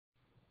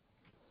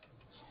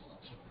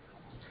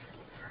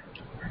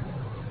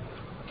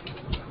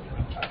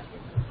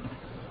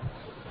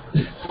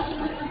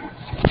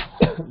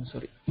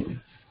sorry.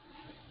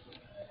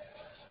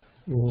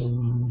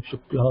 Om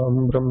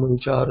Shuklam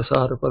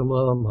Brahmavicharasaara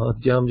Paramam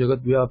Madhyam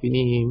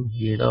Jagadvyapiniim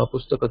Veena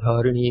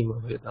Pustakadharineem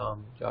Abhedam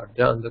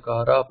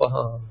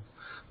Chadyandhakaraapaham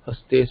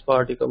Haste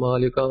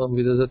Spatikamalikam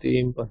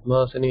Vidadatim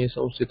Padmasane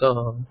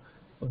Samsitam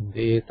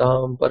Vande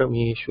Tam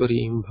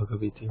Parameshwarim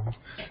Bhagavatim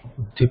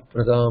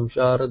Buddhipradam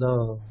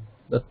Sharadam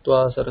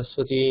Dattva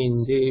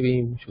Saraswatīm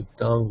Devīm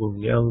Shuddhāṃ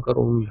Guṇyāṃ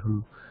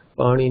Karumyam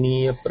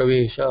Pāṇinīya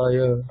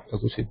Praveshāya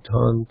Bhagu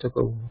Siddhānta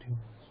Kaumudim.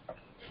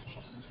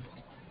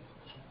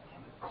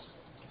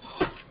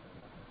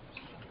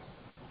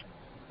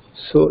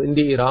 So in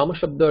the Rama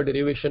Shabda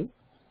derivation,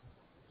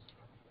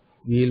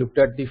 we looked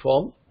at the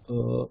form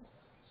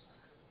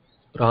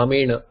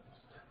Ramena,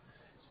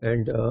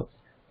 and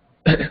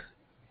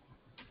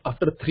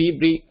after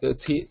three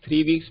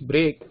weeks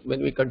break,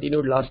 when we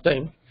continued last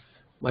time,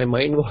 my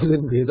mind was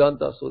in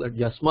Vedanta, so that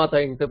Yasmat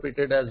I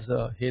interpreted as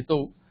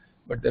Hetu,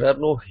 but there are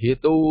no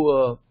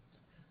Hetu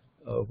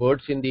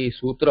words in the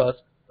sutras.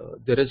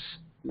 There is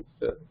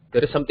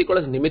something called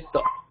as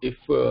Nimitta. If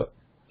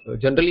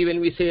generally when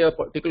we say a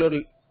particular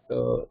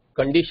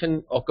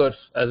condition occurs,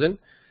 as in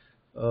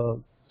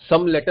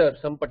some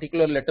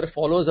particular letter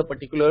follows a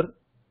particular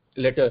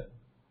letter,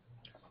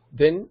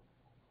 then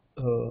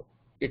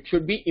it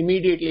should be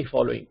immediately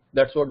following.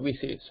 That's what we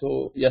say.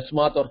 So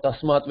Yasmat or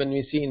Tasmat, when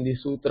we see in the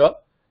sutra,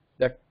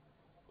 that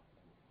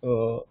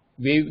the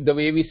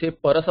way we say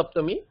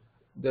Parasaptami,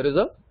 there is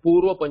a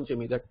Purva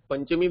Panchami. That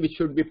Panchami which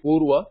should be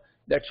Purva,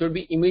 that should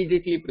be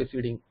immediately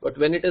preceding. But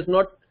when it is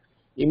not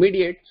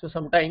immediate, so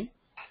sometime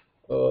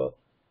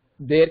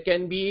there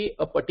can be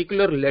a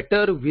particular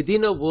letter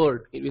within a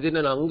word, within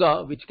an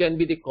anga, which can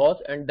be the cause,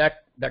 and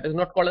that is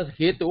not called as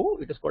hetu,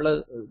 it is called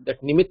as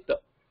that nimitta.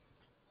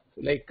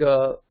 Like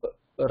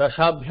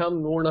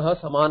Rashabhyam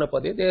Nunaha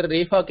Samanapade, their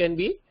refa can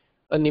be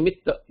a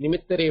nimitta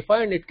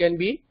refa, and it can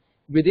be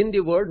within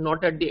the word,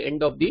 not at the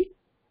end of the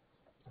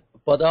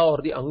pada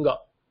or the anga,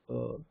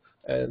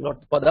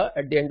 not pada,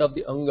 at the end of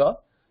the anga.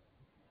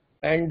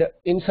 And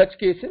in such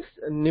cases,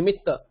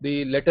 nimitta,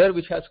 the letter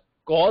which has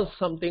caused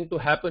something to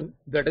happen,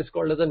 that is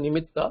called as a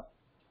nimitta,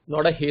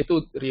 not a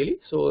hetu really.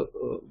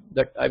 So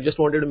that I just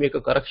wanted to make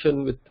a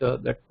correction with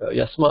that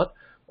Yasmat.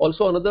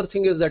 Also another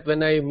thing is that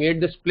when I made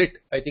the split,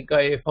 I think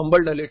I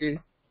fumbled a little.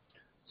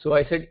 So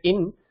I said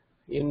in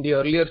the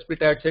earlier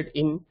split I had said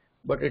in,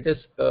 but it is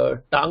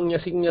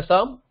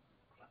Tangyasinyasam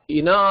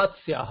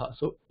Inatsyaha.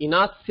 So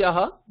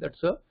Inatsyaha,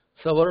 that's a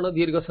Savarna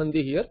Dirgha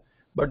Sandhi here,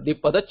 but the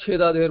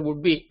Padacheda there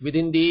would be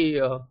within the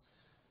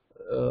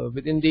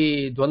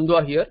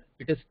Dvandva here,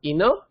 it is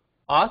Ina,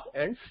 As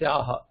and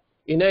Syaha.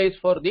 Ina is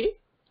for the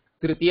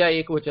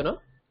Tritiya Ekvachana,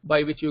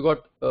 by which you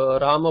got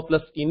Rama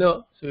plus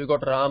Ina, so you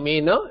got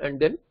Ramena and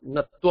then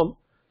Natvam.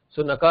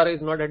 So Nakara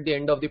is not at the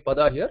end of the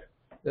Pada here,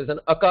 there is an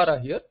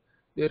Akara here,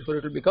 therefore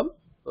it will become,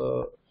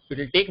 it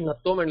will take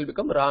Natvam and it will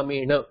become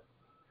Ramena.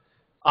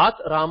 At,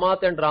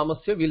 Ramat and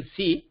Ramasya we'll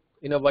see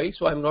in a while,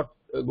 so I am not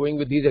going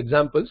with these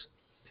examples.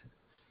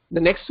 The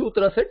next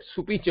sutra said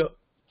Supicha.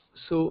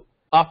 So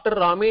after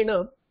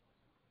Ramena,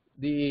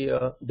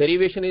 the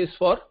derivation is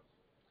for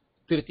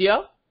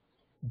Tritiya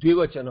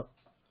Dvivachana.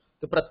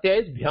 The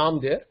pratyaya is Bhyam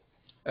there,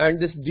 and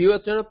this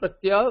Dvivachana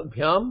pratyaya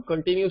Bhyam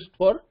continues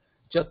for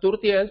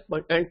Chaturthi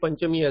and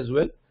Panchami as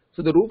well.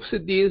 So the Roop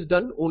Siddhi is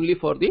done only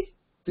for the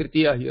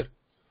Tritiya here.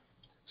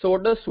 So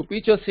what does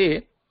Supicha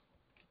say?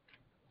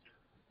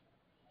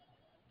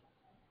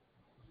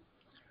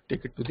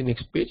 Take it to the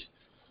next page.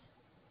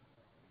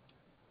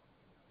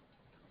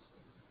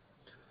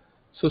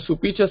 So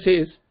Supicha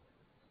says,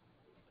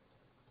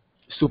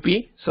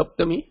 Supi,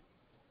 Saptami,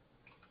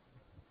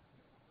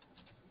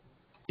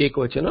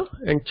 Ekvachana,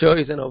 and Cha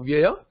is an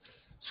Avyaya.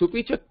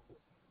 Supicha,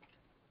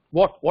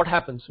 what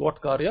happens?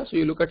 What karya? So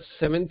you look at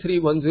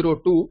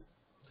 73102,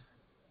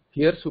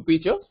 here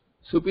Supicha,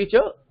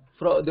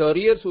 from the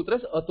earlier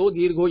sutras, Ato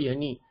Dirgho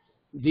Yani.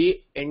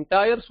 The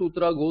entire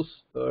sutra goes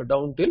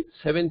down till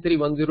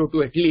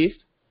 73102 at least,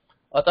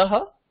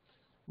 Ataha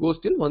goes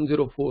till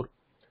 104.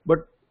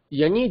 But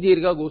Yani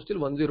Dirgha goes till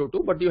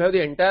 102, but you have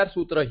the entire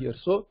sutra here.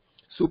 So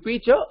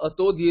Supicha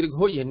Ato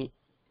Dirgho Yani.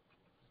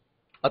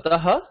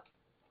 Ataha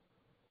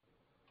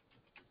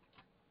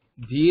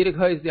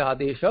Dirgha is the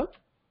Adesha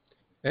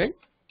and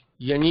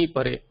Yani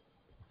Pare.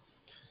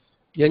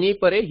 Yani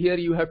Pare, here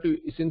you have to,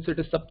 since it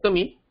is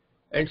Saptami,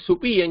 and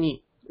Supi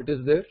Yani, it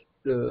is there,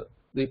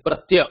 the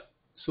Pratyaya.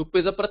 Sup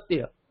is a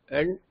Pratyaya,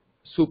 and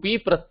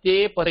Supi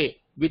Pratyaya Pare.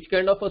 Which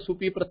kind of a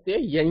Supi Pratyaya?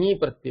 Yani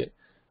Pratyaya.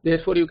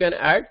 Therefore you can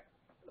add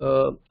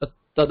a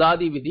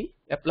Tadadi Vidhi,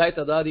 apply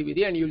Tadadi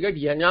Vidhi, and you will get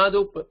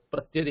Yanyadu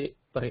Pratyaya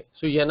Pare.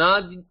 So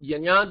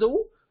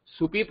Yanyadu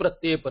Supi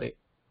Pratyaya Pare.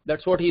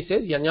 That's what he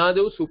says.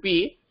 Yanyadu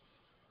Supi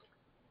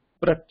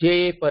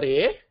Pratyaya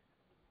Pare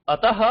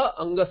Ataha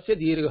Angasya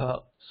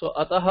Dirgha. So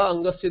Ataha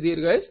Angasya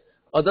Dirgha is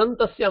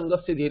Adantasya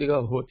Angasya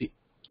Dirgha Bhoti.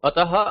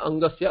 Ataha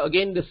Angasya,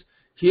 again this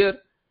here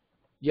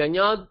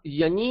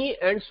Yani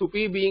and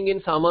Supi being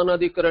in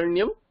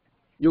Samanadikaranyam,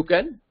 you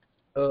can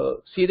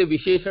see the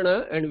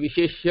Visheshana and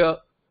Visheshya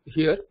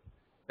here,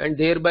 and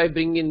thereby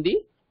bring in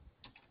the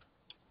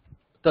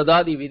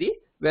tadadi vidhi,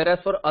 whereas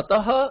for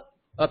ataha,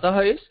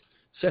 ataha is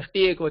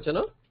shashti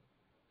ekvachana,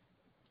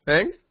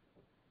 and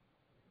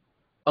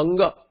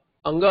anga,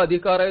 anga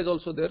adhikara is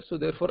also there, so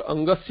therefore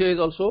angasya is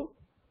also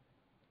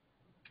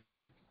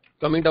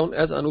coming down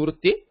as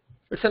anuvritti.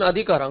 It's an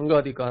adhikara,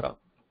 anga adhikara.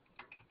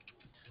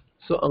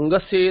 So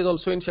angasya is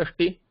also in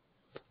shashti.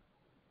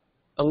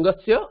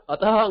 Angasya,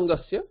 ataha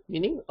angasya,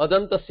 meaning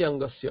adantasya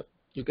angasya.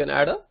 You can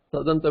add a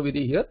tadanta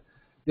vidhi here.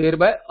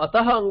 Thereby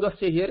ataha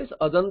angasya here is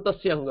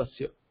adantasya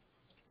angasya.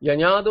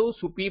 Yanyadu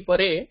supi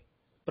pare,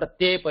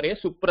 pratyay pare,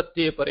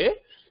 supratyay pare,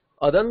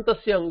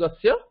 adantasya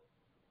angasya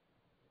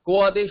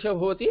ko adesha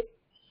bhavati,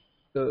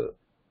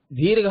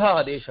 dirgha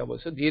adesha.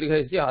 So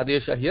dirgha is the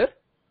adesha here.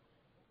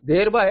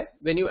 Thereby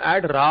when you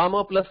add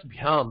rama plus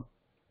bhyam,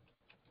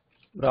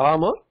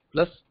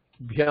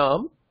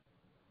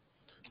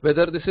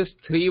 whether this is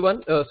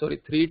 3-2,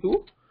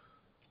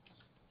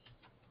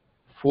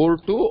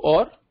 4-2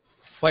 or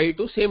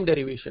 5-2, same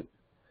derivation.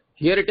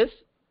 Here it is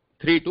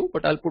 3-2,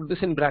 but I'll put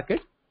this in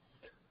bracket.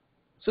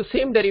 So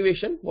same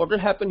derivation. What will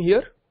happen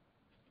here?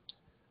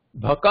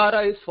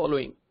 Bhakara is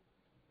following.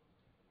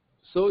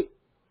 So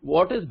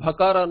what is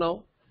bhakara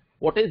now?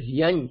 What is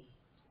yan?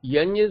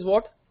 Yan is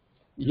what?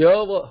 In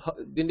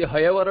the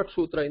Hayavarat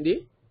Sutra, in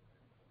the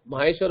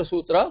Maheshwara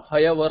Sutra,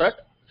 Hayavarat,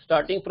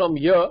 starting from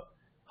ya,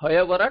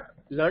 Hayavarat,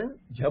 lan,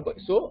 jhabai.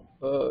 So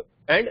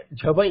and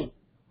jhabai.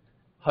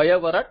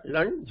 Hayavarat,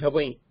 lan,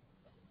 jhabai.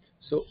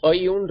 So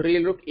ayun,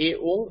 real root,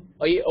 aong,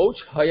 ay ouch,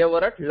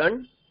 Hayavarat,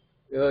 lan,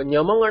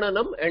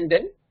 nyamangananam, and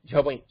then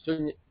jhabai.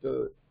 So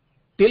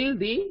till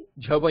the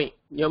jhabai.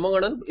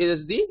 Nyamangananam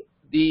is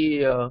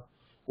the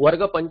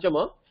varga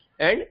panchama,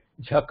 and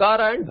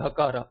jhakara and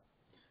bhakara.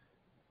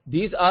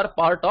 These are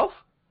part of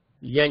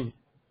yan.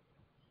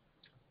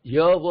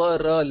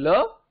 Yavara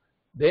la,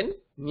 then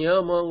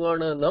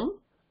nyamangananam,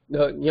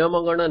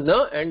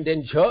 nyamanganana, and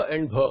then jha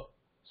and bha.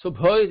 So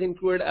bha is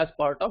included as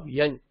part of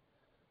yan.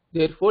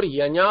 Therefore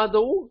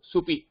yanyadu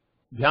supi.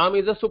 Bhyam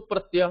is a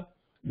supratya.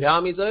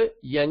 Bhyam is a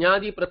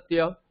yanyadi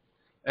pratyaya.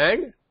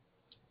 And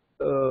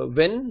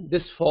when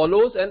this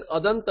follows an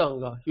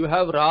adantanga, you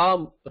have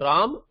ram,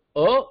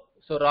 so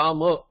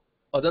rama,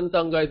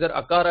 adantanga is there,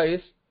 akara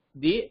is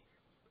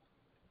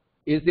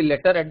the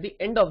letter at the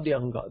end of the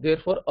anga.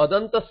 Therefore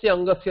adantasya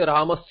angasya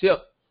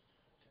ramasya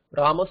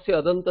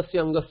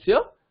adantasya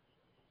angasya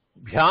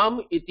bhyam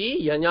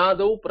iti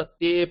yanyadau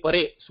pratyay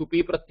pare,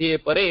 supi pratyay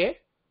pare,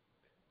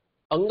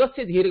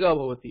 angasya dirgha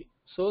bhavati.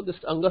 So this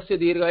angasya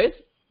dirgha is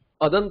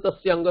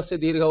adantasya angasya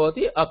dirgha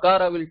bhavati.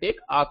 Akara will take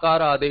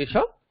akara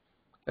adesha,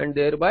 and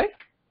thereby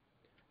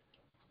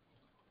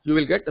you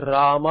will get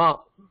rama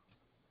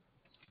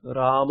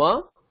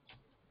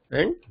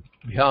and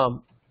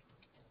bhyam.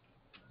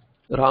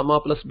 Rama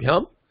plus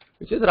bhyam,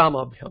 which is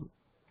rama bhyam.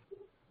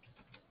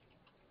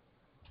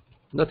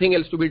 Nothing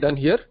else to be done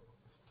here.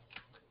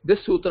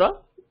 This sutra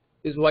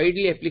is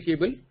widely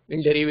applicable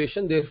in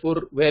derivation.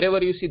 Therefore wherever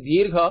you see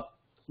dirgha,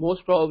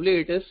 most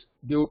probably it is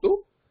due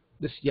to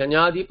this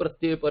yanyadi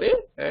pratyay pare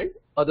and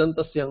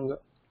adantasya anga.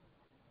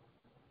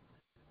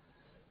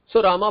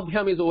 So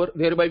ramabhyam is over.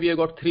 Thereby we have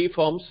got three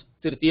forms: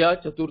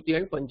 tritiya, chaturthi,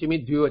 and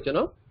panchami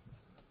dvivachana.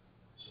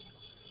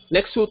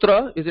 Next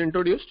sutra is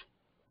introduced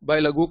by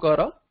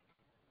Lagukara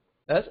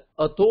as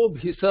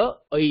atobhisa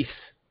ais.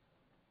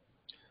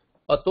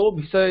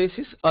 Atobhisa ais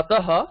is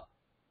ataha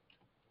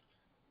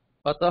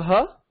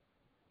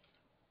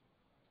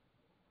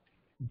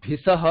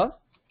bhisaha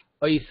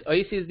ais.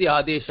 Ais is the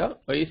adesha.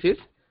 Ais is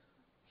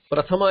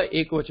prathama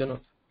ekvachana,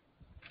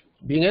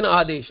 being an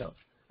adesha.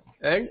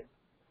 And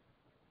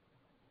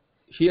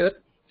here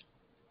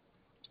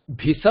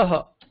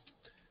bhisaha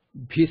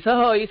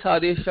is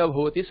adesha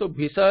bhavati. So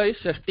bhisa is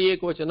shashti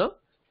ekvachana,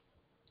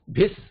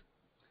 bhis.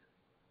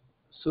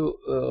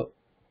 So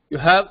you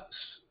have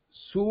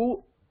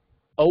su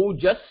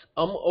aujas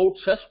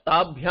auchas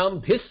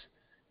tabhyam bhis,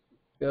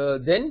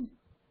 then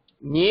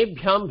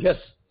nyebhyam bhyas.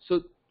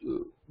 So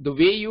the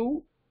way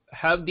you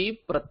have the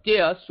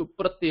pratyayas,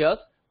 supratyayas,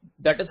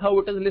 that is how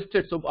it is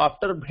listed. So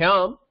after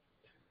bhyam,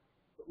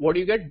 what do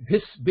you get?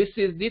 Bhis. Bhis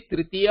is the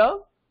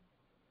tritiya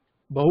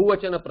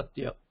bahuvachana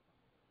pratyaya.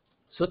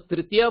 So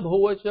tritiya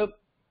bahuvachana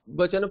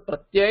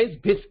pratyaya is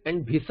bhis,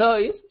 and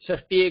bhisa is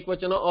shashti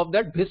ekvachana of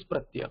that bhis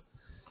pratyaya.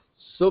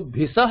 So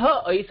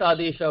bhisaha ais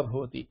adesha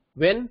bhavati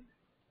when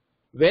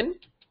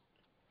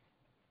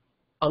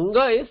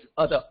anga is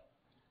ada,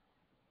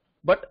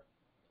 but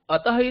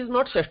ataha is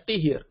not shashti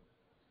here.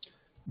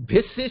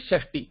 Bhis is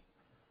shashti.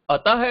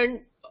 Ataha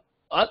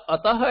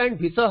and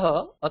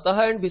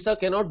bhisa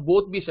cannot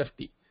both be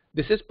shashti.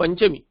 This is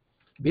panchami.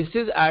 Bhis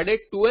is added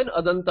to an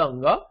adanta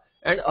anga,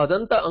 and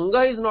adanta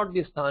anga is not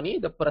the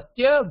sthani. The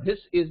pratyaya bhis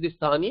is the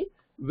sthani.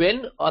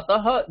 When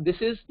ataha, this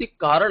is the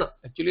karana.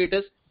 Actually it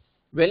is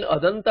when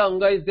adanta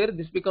anga is there,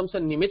 this becomes a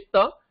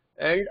nimitta,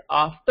 and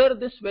after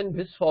this when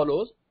bhis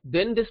follows,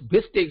 then this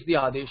bhis takes the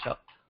adesha.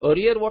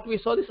 Earlier what we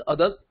saw, this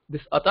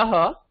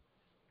ataha,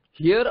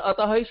 here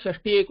ataha is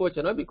shashti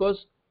ekvachana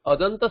because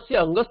adantasya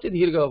angasya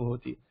dirgha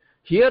bhavati.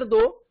 Here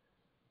though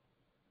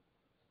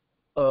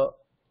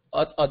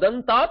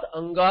adantat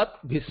angat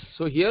bhis.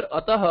 So here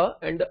atah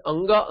and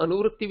anga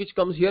anuvritti which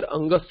comes here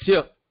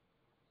angasya.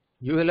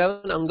 You will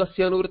have an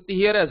angasya anuvritti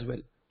here as well.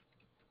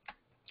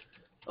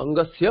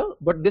 Angasya,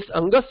 but this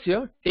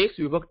angasya takes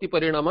vibhakti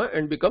parinama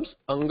and becomes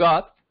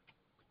angat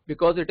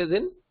because it is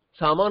in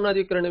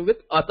samanadikaranam with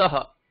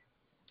ataha.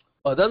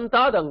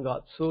 Adantad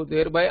angat. So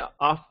thereby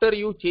after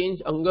you change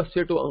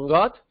angasya to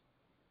angat,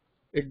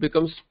 it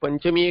becomes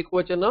panchami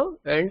ekvachana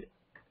and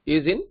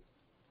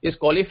is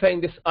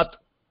qualifying this at.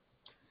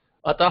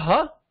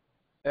 Ataha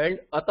and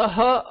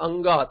ataha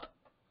angat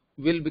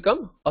will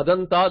become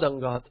adantad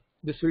angat.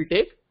 This will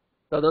take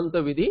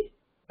tadanta vidhi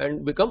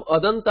and become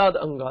adantad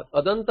angat.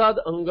 Adantad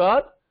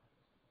angat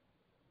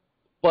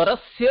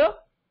parasya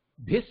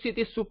bhis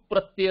iti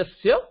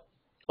supratyasya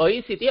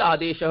ais iti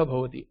adesha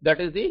bhavati.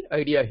 That is the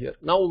idea here.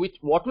 Now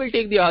what will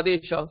take the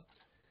adesha?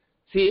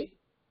 See,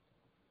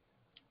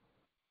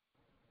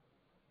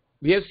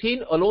 we have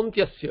seen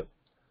alontyasya.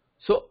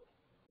 So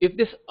if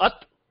this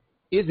at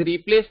is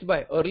replaced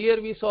by, earlier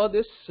we saw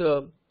this,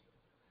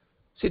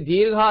 see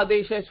dirgha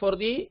adesha is for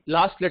the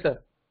last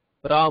letter,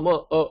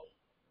 Rama,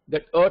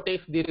 that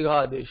takes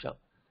dirgha adesha.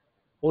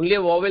 Only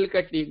a vowel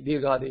can take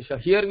dirgha adesha.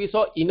 Here we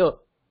saw ina.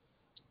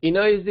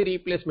 Ina is the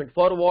replacement.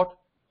 For what?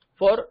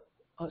 For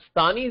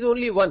stani is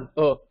only one,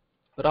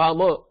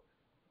 Rama.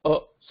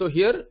 So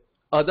here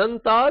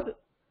adantad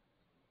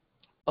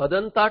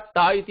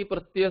ta iti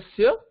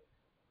pratyasya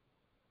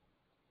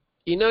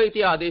ina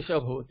iti adesha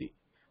bhavati.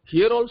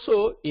 Here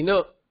also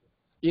ina,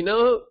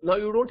 now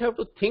you don't have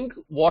to think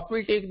what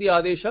will take the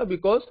adesha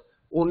because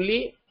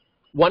only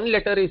one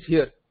letter is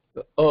here,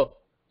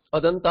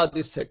 adantad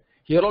is said.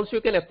 Here also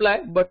you can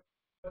apply, but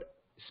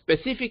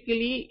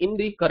specifically in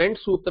the current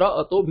sutra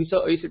ato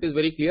bhisa ais, it is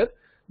very clear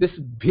this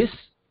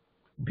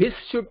bhis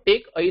should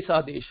take ais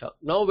adesha.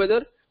 Now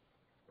whether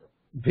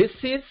bhis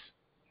is,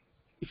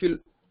 if you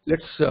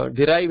let's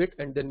derive it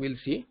and then we'll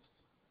see.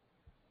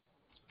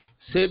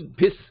 Say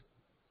bhis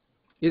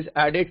is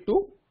added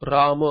to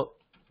Rama.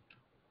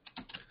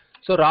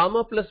 So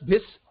Rama plus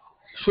bhis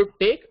should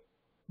take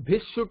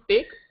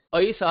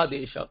ais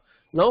adesha.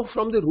 Now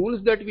from the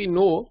rules that we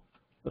know,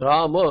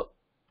 Rama,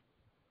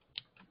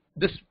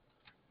 this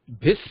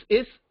bhis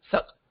is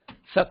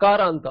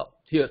sakaranta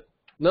here.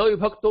 Now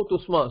vibhakto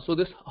tusma. So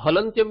this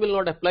halantyam will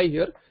not apply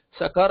here.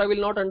 Sakara will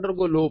not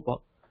undergo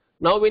lopa.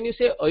 Now when you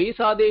say ais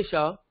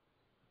adesha,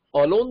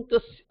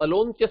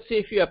 alontyasya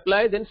if you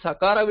apply, then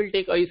sakara will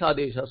take ais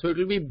adesha. So it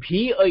will be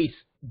bhi ais,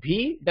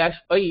 bhi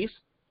dash ais,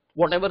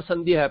 whatever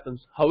sandhi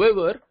happens.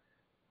 However,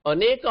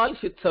 anekal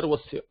shit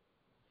sarvasya,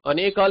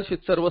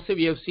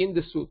 we have seen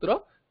this sutra.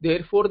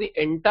 Therefore the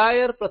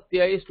entire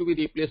pratyaya is to be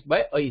replaced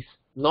by ais,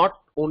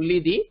 not only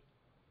the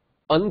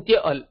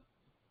antya al.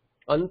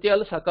 Antya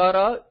al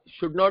sakara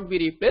should not be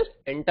replaced,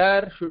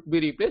 entire should be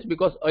replaced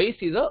because ais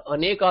is a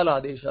anekal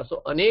adesha.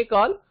 So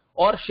anekal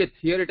or shit,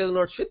 here it is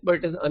not shit but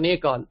it is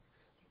anekal.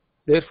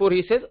 Therefore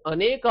he says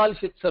anekal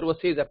shit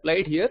sarvasya is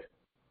applied here,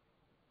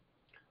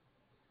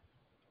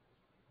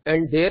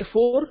 and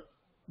therefore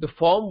the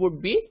form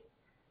would be,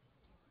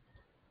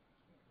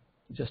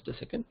 just a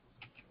second,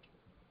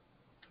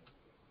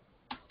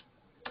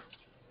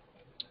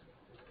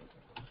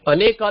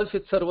 anekal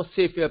shit sarvasya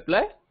if you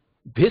apply,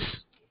 bhis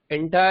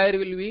entire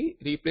will be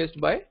replaced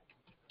by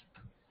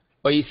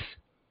ais,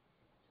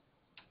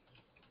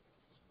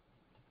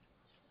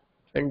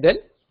 and then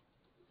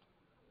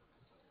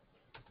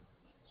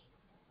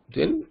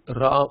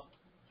Ram.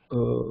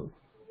 So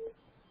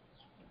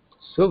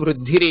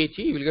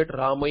vruddhirechi you will get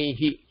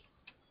ramaihi.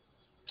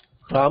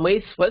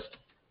 Ramais first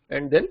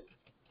and then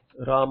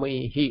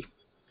ramaihi.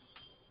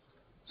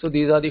 So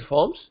these are the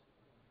forms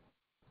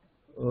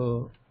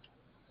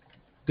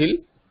till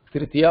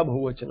tritiya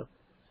bahuvachana.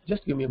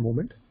 Just give me a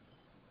moment.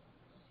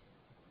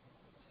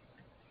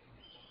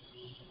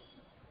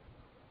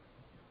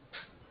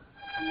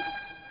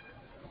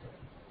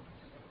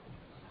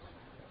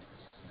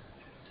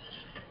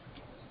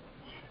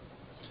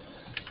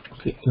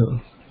 Okay.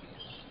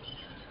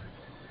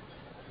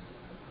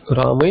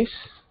 Ramais,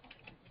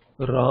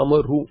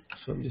 Ramaru.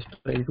 So I'm just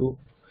trying to,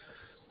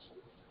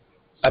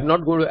 I'm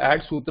not going to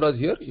add sutras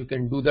here. You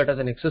can do that as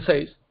an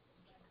exercise.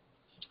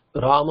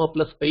 Rama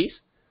plus ais,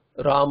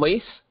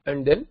 Ramais,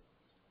 and then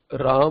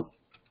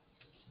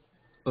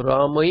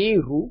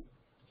Ramairu,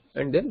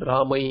 and then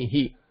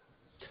Ramaihi.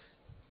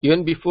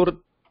 Even before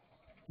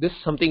this,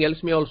 something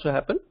else may also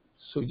happen.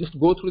 So just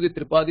go through the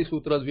Tripadi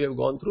sutras we have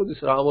gone through. This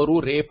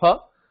Ramaru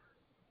Repha.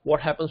 What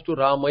happens to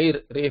Ramai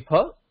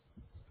Repha?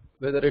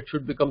 Whether it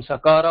should become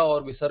Sakara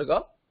or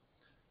Visarga.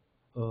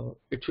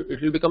 It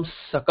will become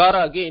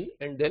Sakara again,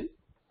 and then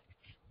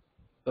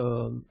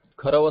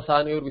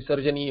Kharavasani or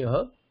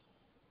Visarjaniya.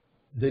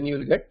 Then you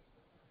will get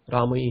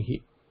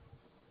Ramaihi.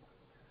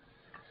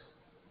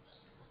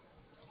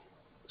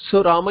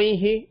 So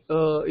Ramaihi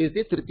is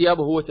the Tritiya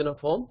Bahuvachana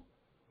form.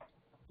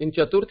 In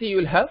Chaturthi you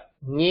will have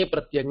Nye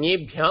Pratyaya,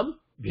 Nyebhyam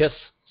Bhyas.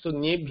 So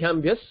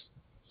Nyebhyam Bhyas,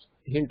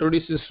 he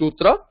introduces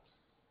Sutra.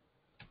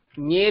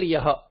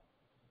 Nyeryaha.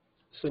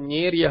 So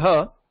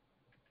Nyeryaha,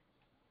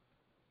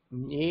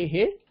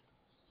 Nyehe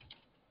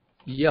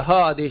यः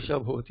आदेशः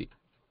भवति।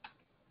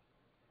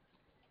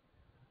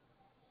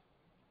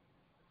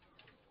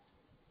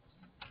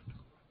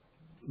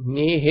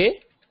 नेः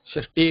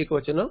षष्ठी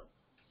एकवचन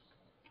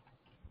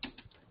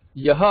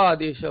यः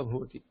आदेशः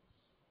भवति।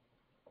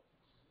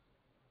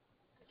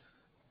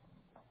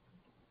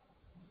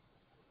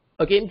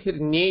 Again here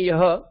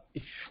neyah,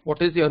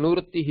 what is the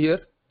anuvritti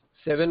here?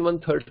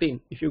 7.1.13.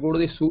 If you go to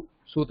the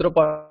Sutra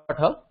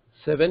Patha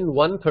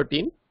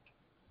 7.1.13,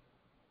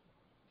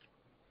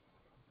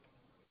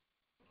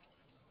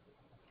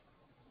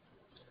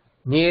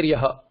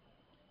 neryah.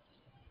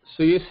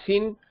 So we have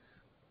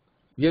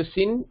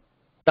seen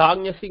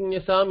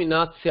tagnyasignasam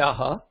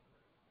inatsyah.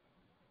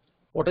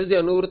 What is the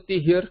anuvritti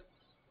here?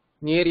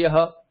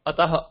 Neryah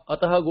ataha.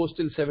 Ataha goes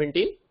till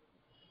 17.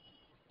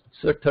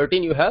 So at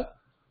 13 you have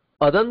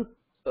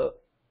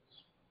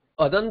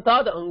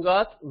adantad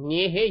angat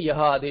nehe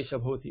yaha adesha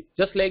bhavati.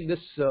 Just like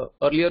this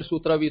earlier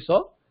sutra we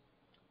saw,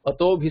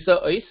 ato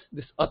bhisa ais,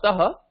 this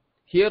ataha,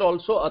 here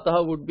also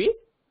ataha would be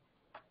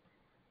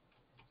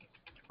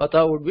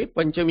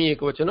panchami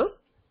ekvachana,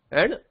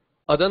 and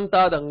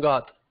adantad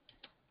angat,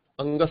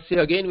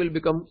 angasya again will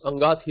become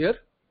angat here,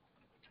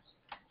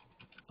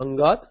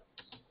 angat,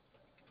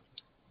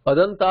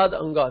 adantad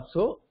angat.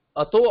 So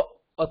ato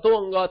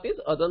angat is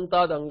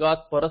adantad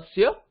angat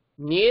parasya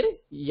ner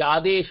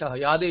yadesha.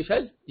 Yadesha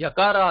is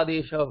yakara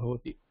adesha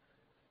bhavati.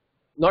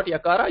 Not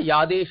yakara,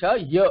 yadesha,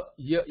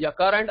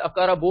 yakara and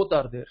akara both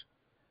are there.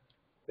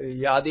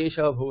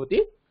 Yadesha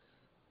bhavati.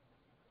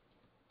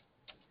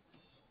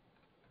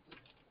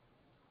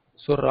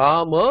 So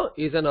Rama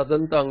is an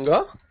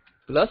adantanga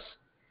plus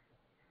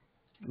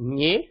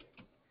ne.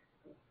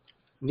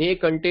 Ne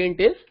content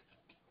is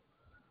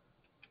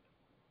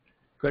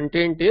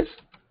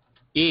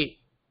A.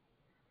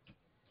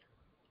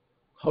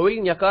 How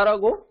will Nyakara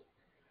go?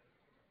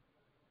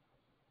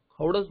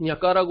 How does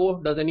Nyakara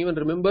go? Does anyone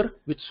remember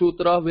which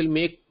sutra will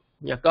make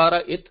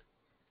Nyakara it?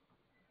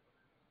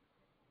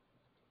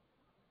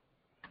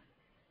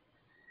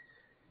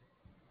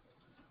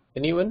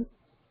 Anyone?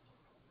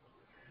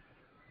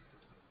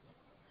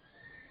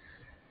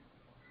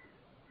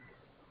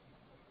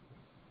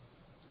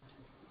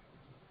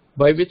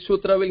 By which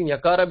sutra will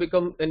Nyakara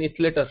become an it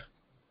letter?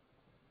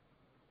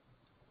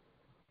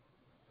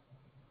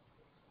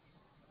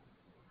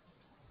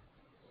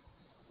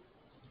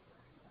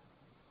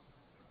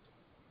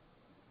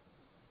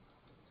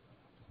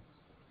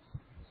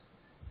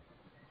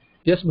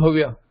 Yes,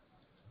 Bhavya.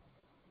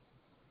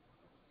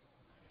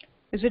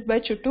 Is it by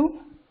Chutu?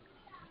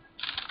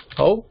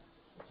 How?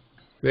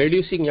 Where do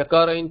you see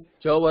Nyakara in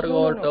Cha Varga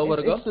or Ta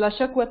Varga? It's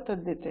Lashakvat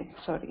Tadhite.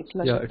 Sorry, it's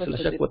Lashakvat Tadhite. Yeah, it's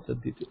Lashakvat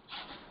Tadhite.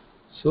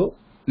 So,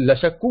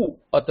 Lashaku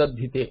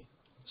Atadhite.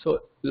 So,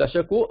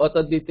 Lashaku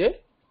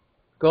Atadhite,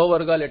 Ka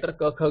Varga letter,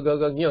 Ka Kha Ga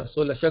Ga Nya.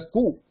 So,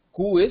 Lashaku,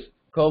 Ku is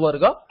Ka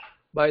Varga.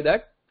 By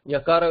that,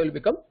 Nyakara will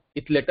become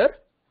it letter,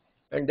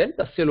 and then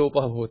Tasya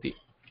Lopa Bhavati.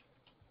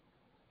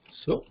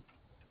 So,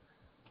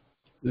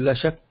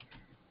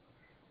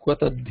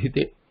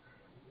 Lashakwatadhite,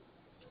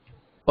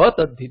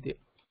 Atadhite.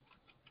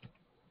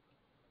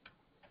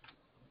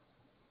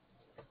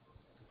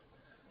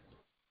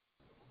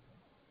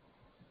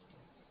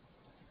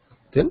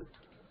 Then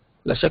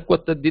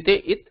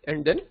Lashakwatadhite it,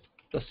 and then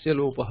Tasya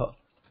Lopaha.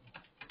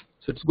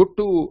 So it's good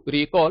to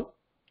recall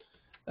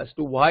as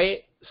to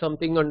why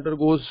something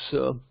undergoes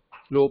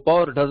Lopa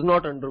or does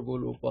not undergo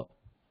Lopa.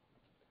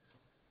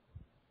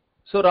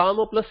 So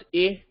Rama plus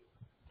A,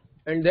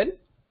 and then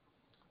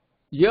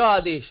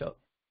Ya Adesha,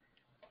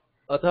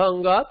 Atha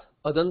Angat,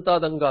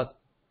 Adantad Angat.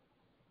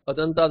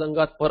 Adantad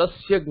Angat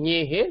Parasya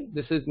Gnyehe,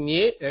 this is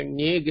Gnye, and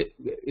Gnye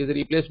is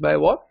replaced by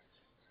what?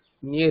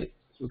 Gnye.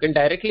 You can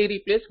directly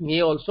replace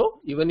Gnye also,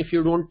 even if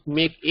you don't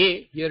make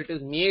A, here it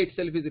is Gnye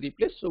itself is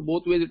replaced, so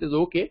both ways it is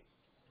okay.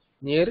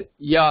 Near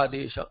Ya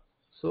Adesha.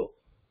 So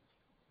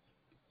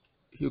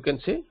you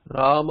can say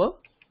Rama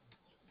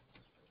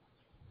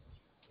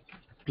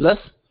plus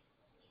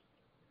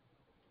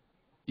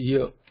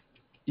Ya.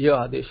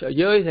 Ya Adesha.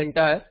 Ya is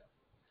entire.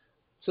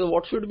 So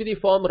what should be the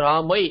form?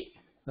 Ramai.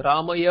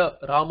 Ramaya.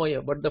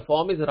 Ramaya. But the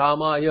form is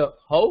Ramaya.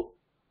 How?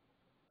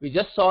 We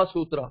just saw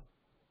sutra.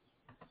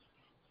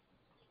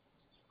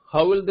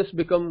 How will this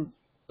become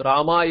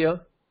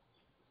Ramaya?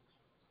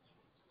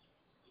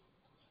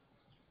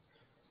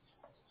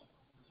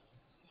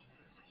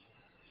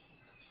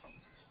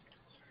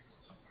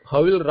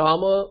 How will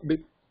Rama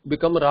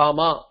become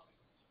Rama?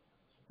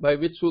 By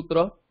which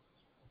sutra?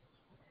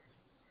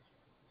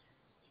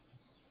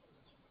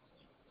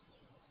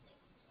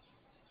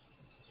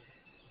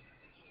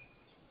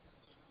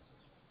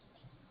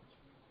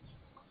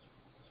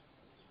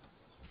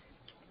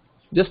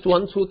 Just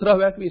one sutra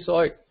back we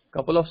saw it.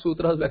 Couple of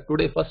sutras back.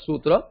 Today first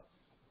sutra.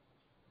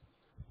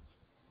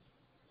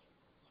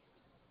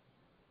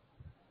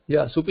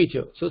 Yeah,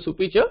 Supicha. So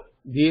Supicha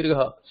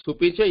Dirgha.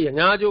 Supicha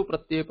Yanajo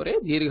Pratyaya Pare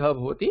Dirgha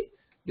Bhavati.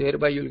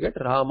 Thereby you will get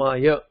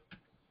Ramaya.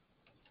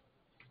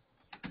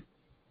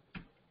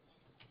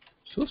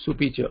 So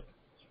Supicha.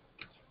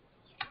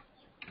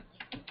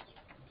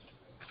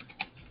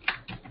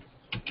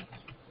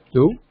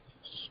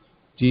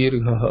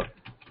 दीर्घः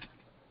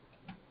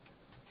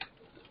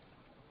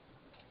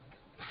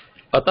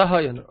अतः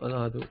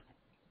अनादो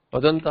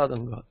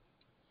अदंतादंगात्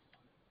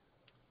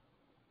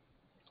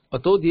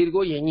अतो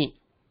दीर्घो यङि.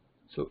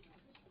 So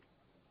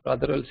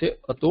rather I'll say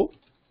ato.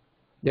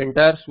 The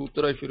entire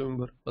sutra, if you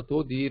remember,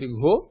 ato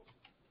dirgho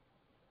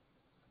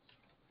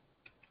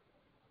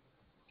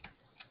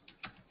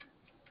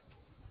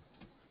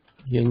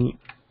yङi.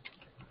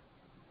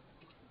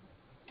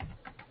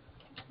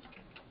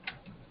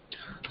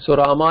 So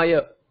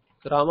ramaya,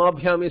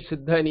 ramabhyam is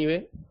siddha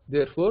anyway.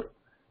 Therefore,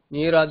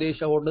 near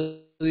adesha, what does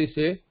he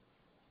say?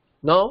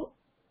 Now,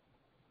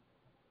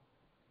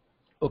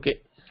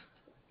 okay,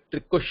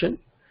 trick question.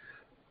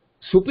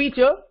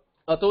 Supicha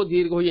ato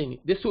dirgho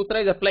yङi. This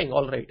sutra is applying,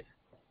 all right.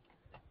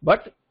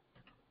 But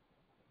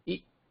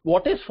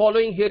what is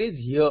following here is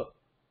here.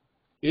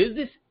 Is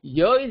this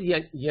here is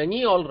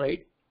yङi, all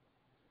right?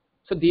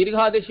 So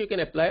dirgha adesh you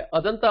can apply.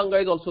 Adanta anga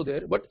is also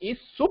there. But is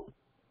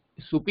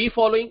supi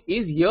following?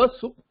 Is here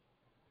sup?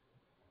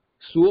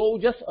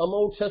 Suaujas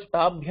amauchas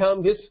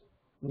tabhyam vis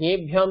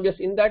nebhyam vis.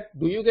 In that,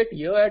 do you get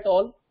here at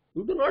all?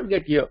 You do not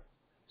get here.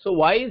 So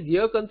why is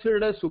here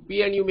considered as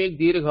supi and you make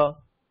dirgha?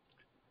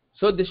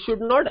 So this should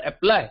not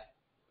apply.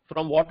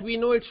 From what we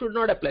know, it should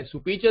not apply.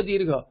 Supicha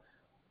dirgha.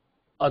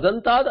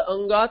 Adantad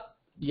angat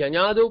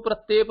yanyado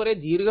pratyay pare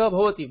dirgha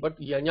bhavati. But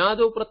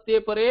yanyado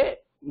pratyay pare,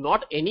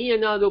 not any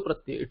yanyado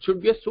pratyay. It should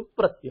be a sup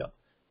pratyaya.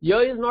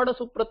 Here is not a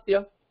sup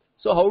pratyaya.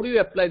 So how do you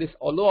apply this?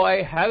 Although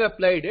I have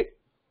applied it,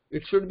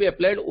 it should be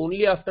applied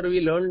only after we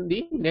learn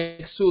the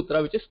next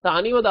sutra, which is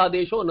Stanivad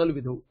Adesho Anal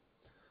Vidhu.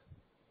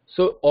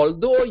 So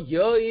although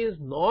here is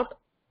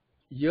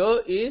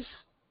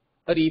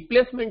a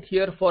replacement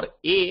here for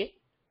A,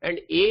 and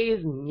A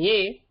is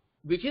Nye,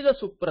 which is a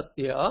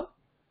supratyaya,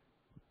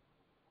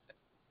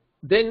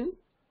 then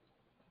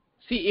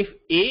see, if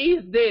A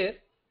is there,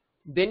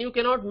 then you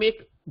cannot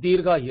make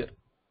dirgha here,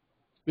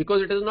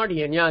 because it is not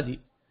yanyadi.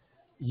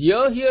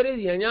 Here is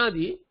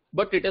yanyadi,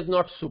 but it is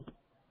not sup.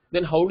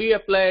 Then how do you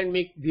apply and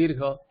make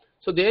dirgha?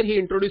 So there he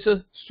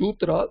introduces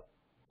sutra.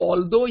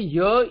 Although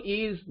here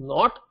is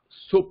not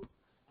sup,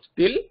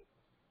 still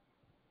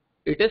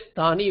it is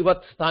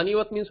stanivat.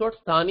 Stanivat means what?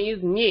 Stani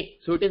is nye,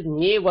 so it is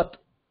nyevat.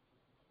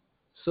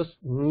 So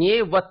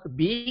nyevat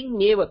being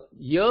nyevat,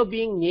 here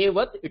being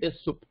nyevat, it is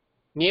sup.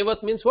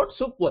 Nyevat means what?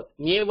 Supvat.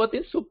 Nyevat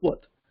is supvat.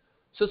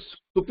 So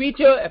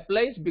supicha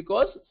applies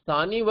because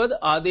stanivad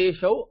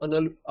adesho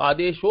anal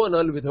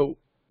vidhau.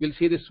 We'll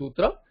see this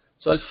sutra.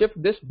 So I'll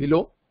shift this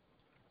below.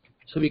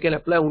 So we can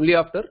apply only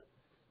after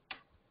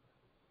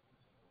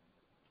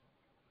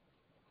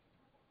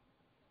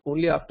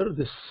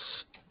this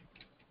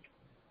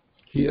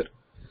here.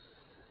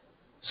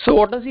 So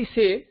what does he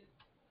say?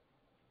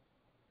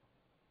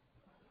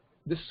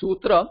 This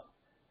sutra,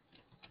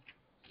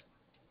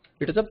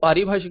 it is a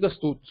paribhashika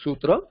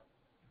sutra.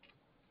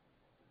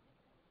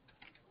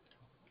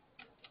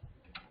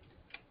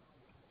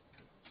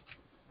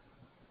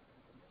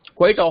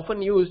 Quite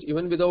often used,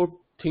 even without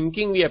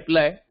thinking we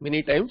apply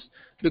many times,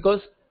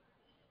 because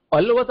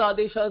alvat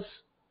adeshas,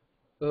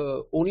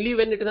 only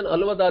when it is an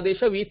alvat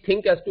adesha we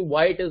think as to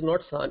why it is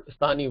not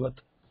stanivat.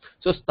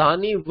 So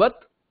stanivat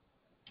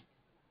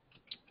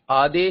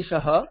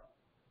adeshaha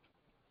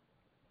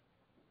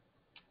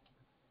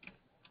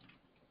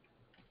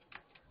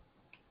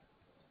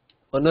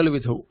anal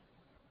vidhau.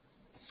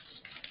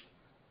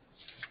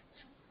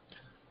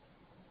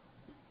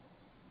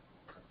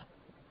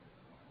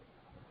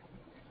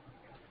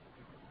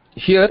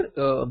 Here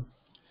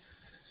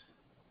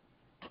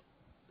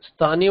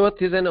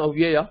stanivat is an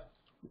avyaya.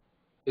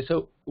 It's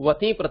a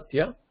vati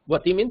pratyaya.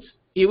 Vati means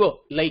iva,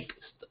 like.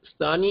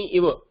 Stani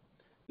iva,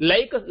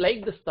 like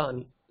the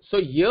stani. So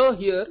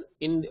here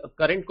in the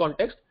current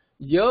context,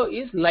 here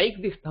is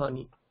like the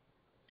stani,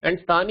 and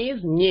stani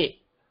is nye.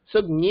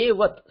 So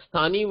nyevat,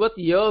 stanivat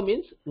here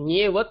means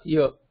nyevat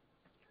here.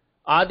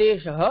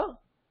 Adeshaha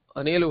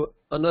anal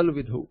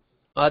vidhau.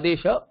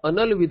 Adesha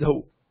anal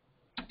vidhau.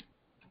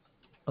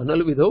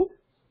 Anal vidhau.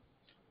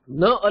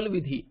 Na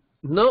alvidhi.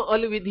 Na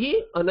alvidhi,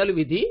 anal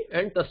vidhi,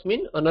 and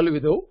tasmin anal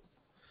vidhau.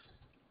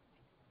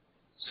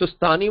 So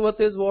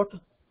stanivat is what?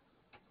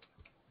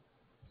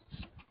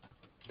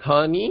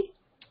 Sthani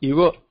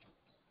iva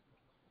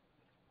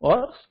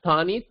or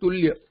sthani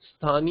tulya.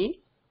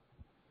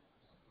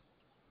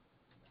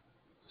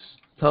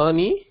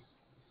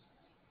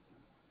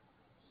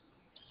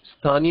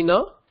 Sthanina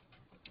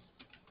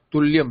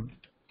tulyam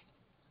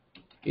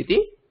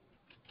iti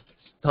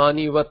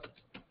sthanivat.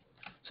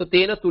 So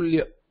tena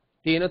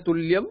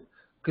tulyam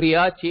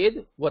kriya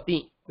ched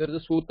vati. There is a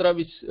sutra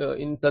which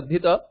in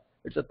Tadhita,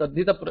 it's a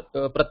Tadhita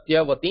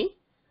pratyaya vati.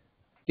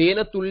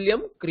 Tena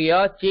tulyam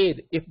kriya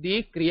ched. If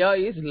the kriya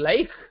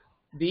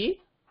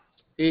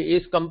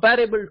is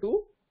comparable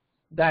to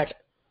that,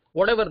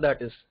 whatever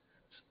that is.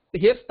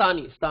 Here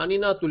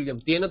stanina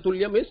tulyam. Tena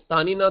tulyam is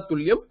stanina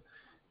tulyam.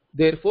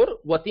 Therefore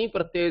vati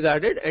pratyaya is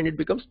added and it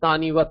becomes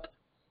stanivat.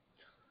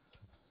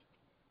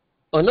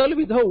 Anal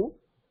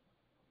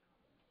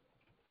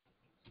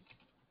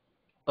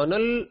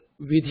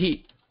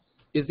vidhi.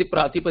 is the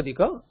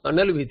Pratipadika.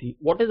 Anal Vidhi.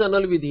 What is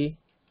Anal Vidhi?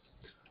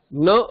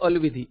 Na al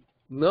Vidhi.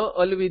 Na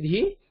al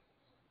Vidhi.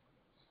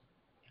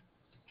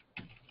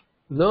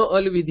 Na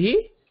al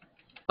Vidhi.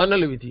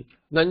 Anal Vidhi.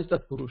 Nanj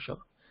Tat Purusha.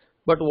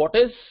 But what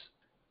is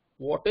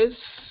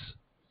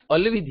al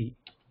Vidhi?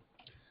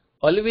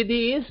 Al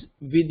Vidhi is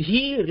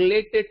Vidhi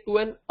related to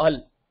an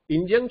al.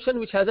 Injunction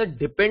which has a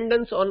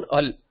dependence on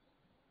al.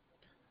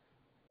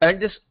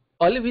 And this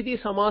al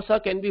Vidhi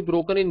samasa can be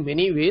broken in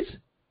many ways.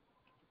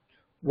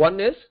 One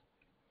is,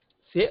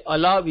 say,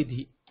 ala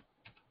Vidhi.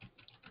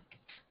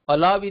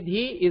 Ala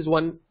Vidhi is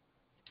one.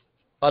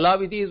 Ala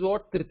Vidhi is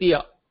what?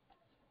 Tritiya.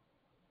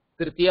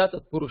 Tritiya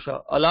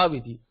Tatpurusha. Ala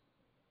Vidhi.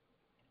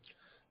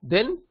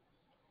 Then,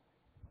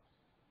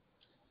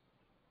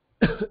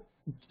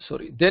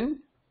 sorry, then,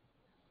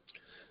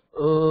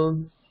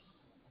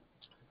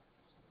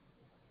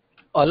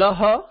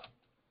 Alaha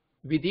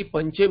Vidhi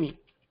Panchami.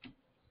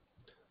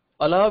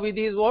 Alaha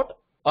Vidhi is what?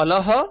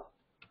 Alaha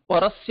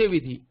Parasya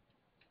Vidhi.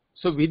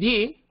 So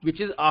Vidhi which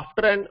is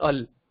after an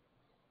al.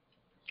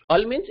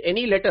 Al means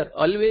any letter.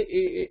 Al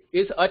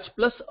is ach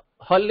plus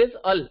hal is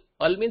al.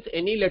 Al means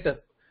any letter.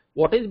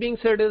 What is being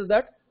said is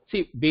that,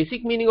 see,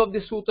 basic meaning of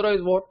this sutra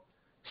is what?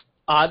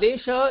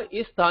 Adesha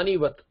is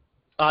Sthanivat.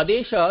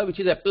 Adesha which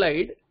is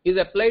applied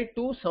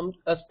to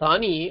a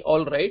Sthani,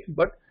 alright,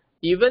 but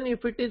even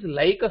if it is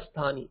like a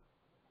Sthani,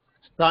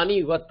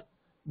 Sthanivat,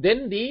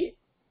 then the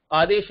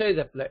Adesha is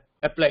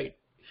applied.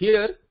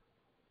 Here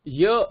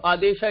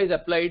Adesha is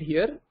applied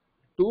here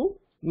to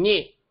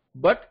Nye,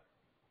 but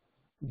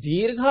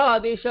Dirgha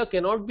Adesha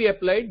cannot be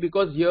applied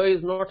because here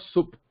is not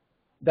Sup.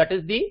 That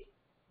is the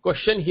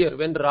question here.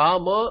 When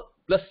Rama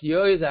plus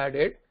Ya is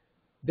added,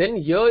 then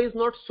Ya is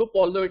not Sup,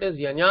 although it is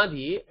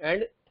Yanyadi,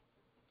 and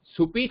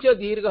Supicha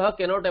Dirgha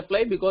cannot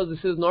apply because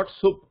this is not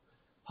Sup.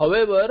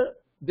 However,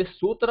 this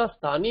sutra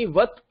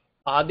Sthanivat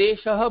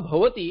Adeshaha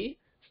Bhavati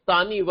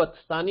Sthanivat.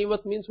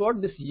 Sthanivat means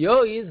what? This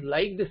Ya is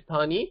like the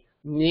Sthani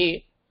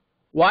Ne.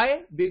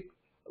 Why?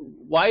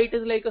 Why it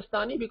is like a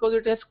Sthani? Because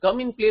it has come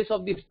in place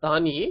of the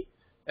Sthani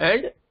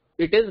and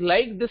it is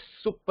like this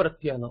Sup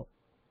Pratyaya now.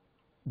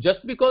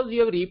 Just because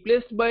you have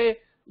replaced by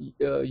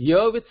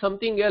Ya with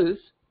something else,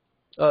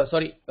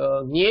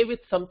 Nye with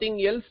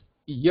something else,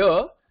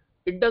 Ya,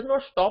 it does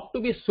not stop to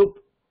be Sup.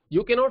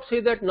 You cannot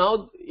say that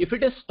now if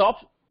it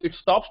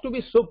stops to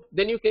be Sup,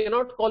 then you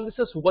cannot call this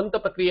a Subanta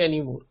Prakriya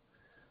anymore.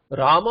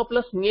 Rama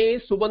plus Nye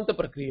is Subanta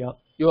Prakriya.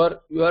 You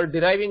are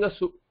deriving a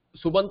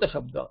Subanta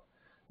Shabda.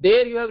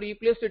 There you have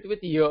replaced it with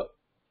Ya.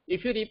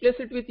 If you replace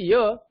it with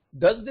Ya,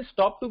 does this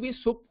stop to be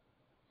Sup?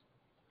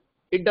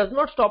 It does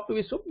not stop to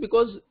be Sup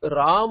because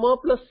Rama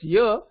plus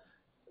Ya,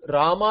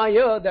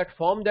 Ramaya, that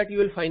form that you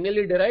will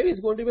finally derive, is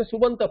going to be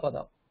Subanta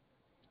Pada.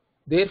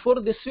 Therefore,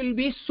 this will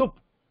be Sup.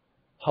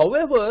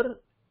 However,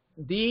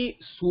 the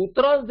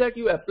sutras that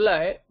you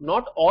apply,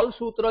 not all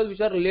sutras which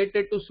are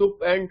related to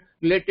Sup and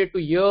related to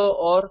Ya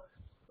or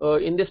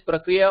in this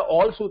Prakriya,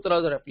 all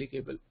sutras are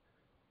applicable.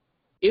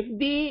 If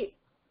the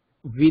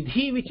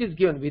Vidhi which is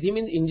given, Vidhi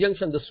means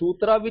injunction, the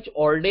sutra which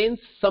ordains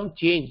some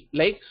change,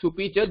 like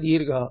Supicha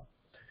Dirgha,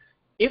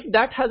 if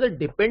that has a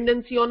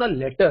dependency on a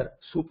letter,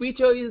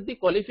 Supicha is the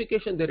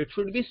qualification there, it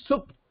should be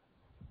Sup.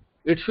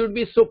 It should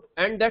be Sup,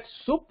 and that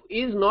Sup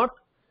is not,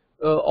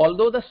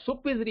 although the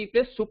Sup is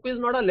replaced, Sup is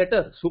not a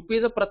letter, Sup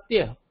is a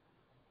Pratyaya.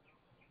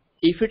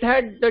 If it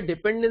had the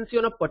dependency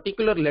on a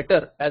particular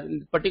letter, as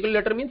particular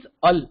letter means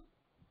Al,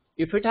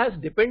 if it has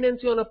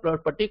dependency on a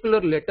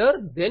particular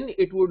letter, then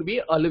it would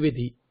be Al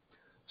Vidhi.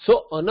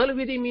 So Anal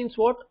Vidhi means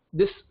what?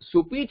 This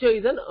Supicha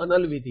is an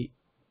Anal Vidhi.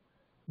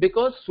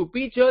 Because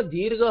Supicha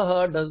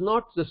Dirgha does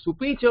not, the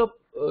Supicha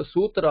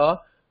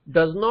Sutra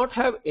does not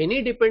have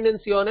any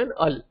dependency on an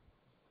Al.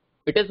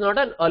 It is not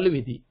an Al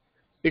Vidhi.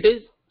 It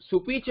is,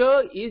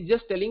 Supicha is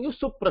just telling you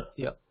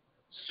Supratyaya.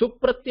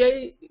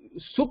 Supratyaya,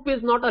 Sup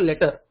is not a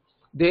letter.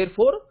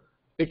 Therefore,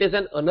 it is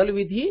an Anal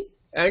Vidhi,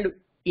 and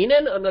in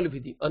an Anal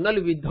Vidhi, Anal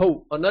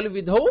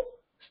Vidhau,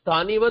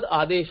 Sthanivad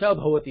Adesha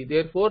Bhavati.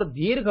 Therefore,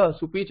 Dirgha,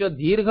 Supicha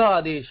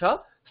Dirgha Adesha,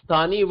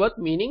 Sthanivat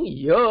meaning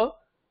Ya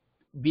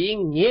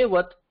being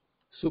Nyevat,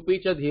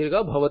 Supicha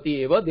Dirgha Bhavati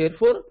Eva.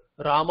 Therefore,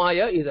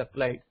 Ramaya is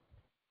applied.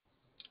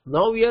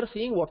 Now we are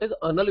seeing what is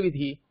Anal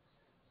Vidhi.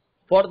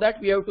 For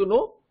that we have to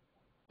know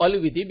Al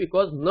Vidhi,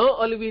 because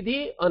Na Al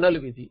Vidhi, Anal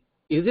Vidhi.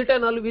 Is it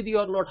an Al Vidhi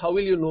or not? How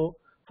will you know?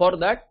 For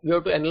that we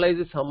have to analyze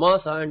the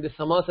Samasa, and the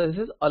Samasa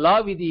says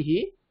Ala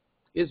Vidhi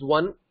is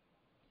one,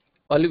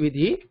 Al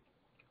Vidhi.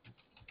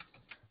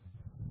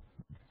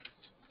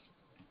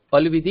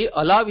 Al Vidhi,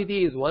 Ala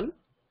Vidhi is one.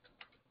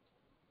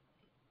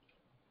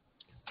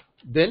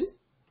 Then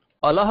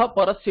Alaha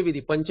Parasya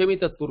Vidhi, Panchami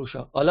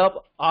Tatpurusha.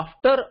 Ala,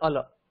 after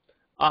Ala,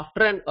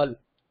 after an Al,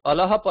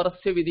 Alaha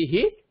Parasya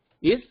Vidhi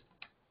is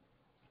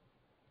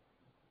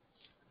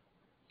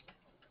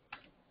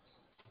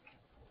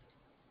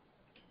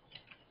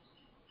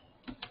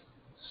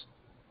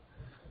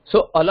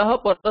so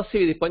Alaha Parasya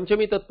Vidhi,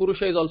 Panchami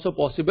Tatpurusha is also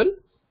possible.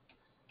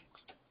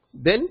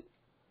 Then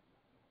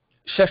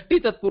Shashti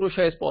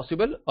Tatpurusha is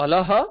possible.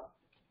 Alaha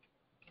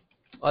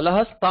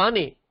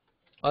Sthane.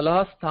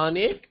 Alah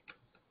sthane.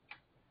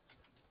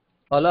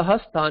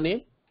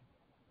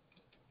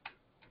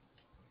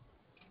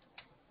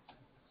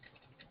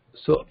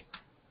 So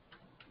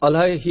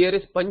alah here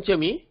is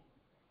Panchami,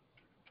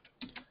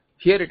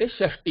 here it is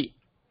Shashti.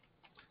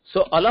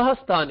 So alah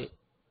sthane,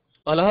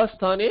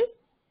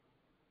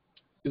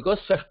 because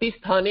Shashti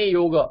sthane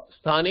yoga,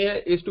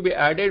 sthane is to be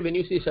added when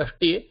you see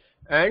Shashti,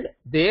 and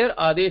there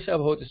adesha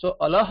bhavati. So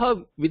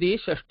alah vidhi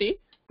Shashti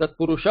tat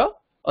purusha,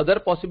 other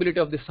possibility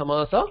of this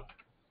samasa,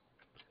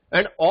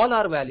 and all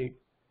are valid.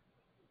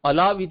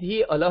 Alah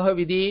vidhi,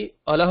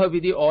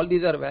 all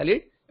these are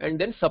valid, and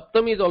then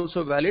Saptami is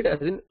also valid,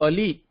 as in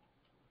Ali.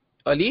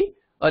 Ali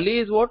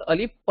is what?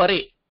 Ali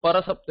pare,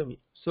 para Saptami.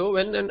 So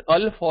when an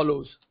al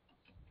follows,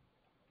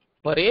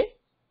 pare,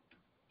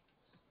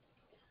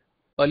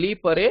 Ali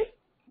pare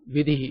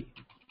vidhi.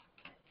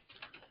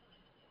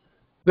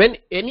 When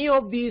any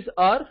of these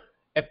are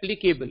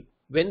applicable,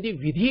 when the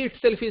vidhi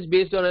itself is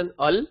based on an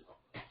al,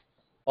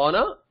 on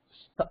a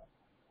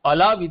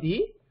ala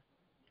vidhi,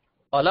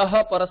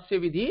 alah parasya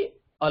vidhi,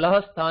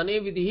 alah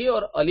sthane vidhi,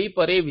 or ali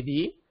pare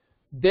vidhi,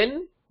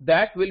 then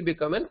that will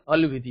become an al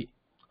vidhi.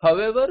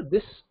 However,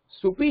 this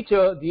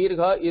supicha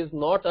dirgha is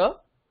not a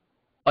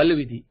al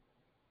vidhi.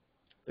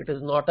 It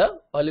is not a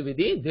al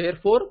vidhi.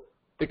 Therefore,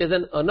 it is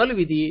an anal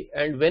vidhi,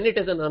 and when it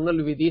is an anal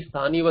vidhi,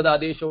 sthani vad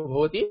adesho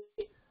bhavati,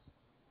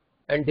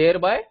 and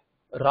thereby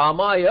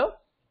ramaya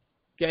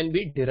can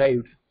be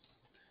derived.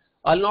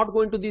 I will not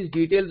go into these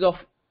details of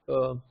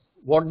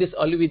what this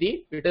al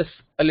vidhi. It is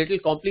a little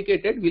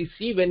complicated. We'll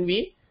see when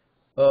we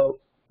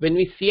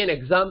see an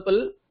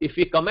example. If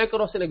we come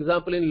across an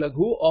example in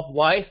Laghu of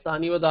why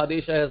Sthanivad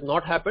Adesha has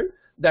not happened,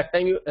 that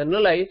time you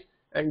analyze,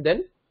 and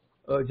then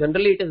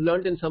generally it is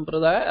learnt in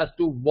Sampradaya as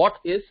to what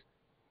is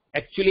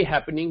actually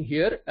happening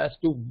here, as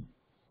to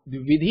the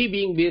vidhi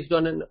being based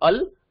on an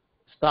al,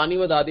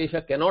 Sthanivad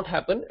Adesha cannot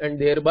happen, and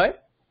thereby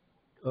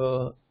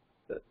it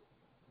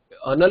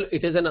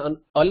is an al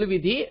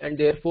vidhi, and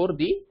therefore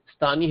the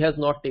Sthani has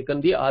not taken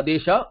the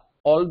Adesha.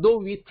 Although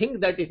we think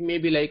that it may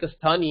be like a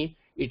Sthani,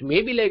 it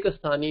may be like a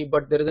Sthani,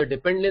 but there is a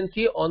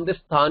dependency on the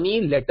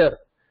Sthani letter.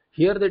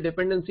 Here the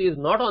dependency is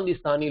not on the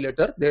Sthani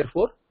letter,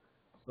 therefore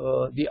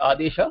the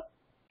Adesha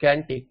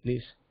can take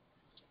place.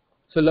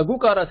 So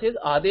Lagukara says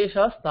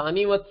Adesha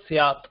Sthanivat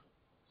Syat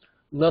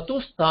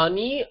Natu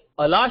Sthani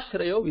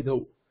Alashrayo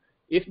Vidho.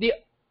 If the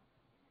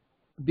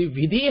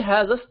vidhi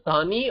has a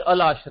Sthani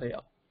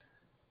Alashraya,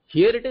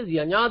 here it is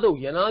Yanadu.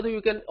 Yanadu,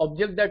 you can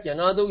object that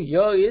Yanadu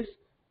here is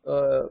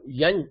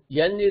Yan.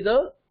 Yan is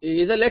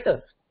a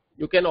letter.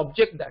 You can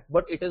object that,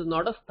 but it is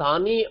not a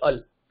Sthani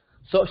al.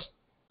 So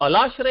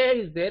Alashraya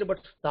is there, but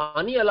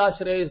Sthani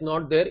Alashraya is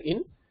not there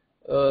in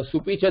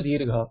Supicha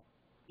Dirgha,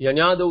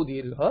 Yanadu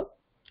Dirgha,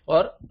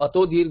 or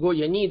Ato Dirgho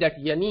Yani,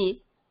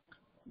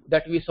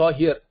 that we saw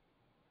here,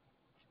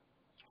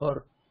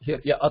 or here,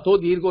 yeah, Ato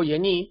Dirgho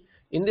Yani.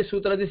 In this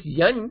sutra, this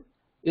Yan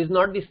is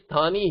not the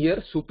Sthani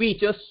here.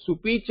 Supicha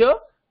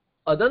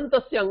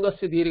Adantasya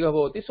Angasya Dirgha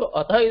Bhavati. So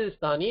Atha is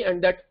Sthani,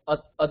 and that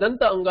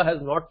Adanta Anga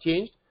has not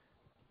changed.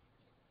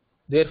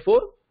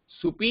 Therefore,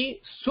 sup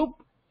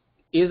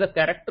is a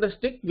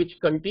characteristic which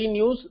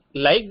continues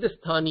like the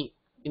Sthani.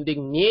 In the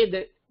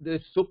Nye, the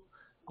sup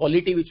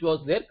quality which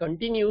was there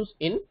continues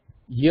in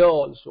Ya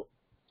also.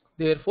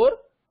 Therefore,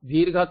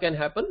 Dirgha can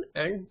happen,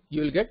 and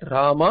you will get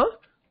Rama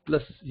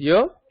plus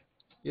Ya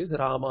is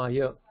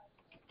Ramaya.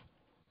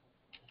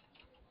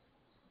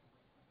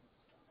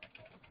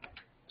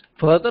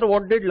 Further,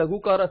 what did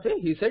Lagukara say?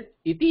 He said,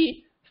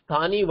 Iti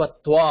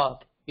Sthanivatvat.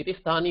 Iti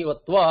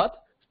Sthanivatvat.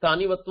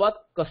 Sthanivatvat.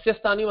 Kasya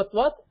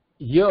Sthanivatvat?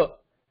 Ya.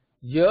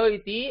 Ya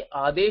iti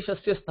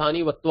Adeshasya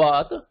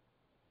Sthanivatvat.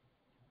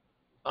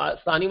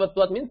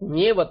 Sthanivatvat means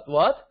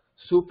Nyevatvat.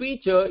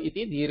 Supicha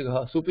iti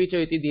Dirgha. Supicha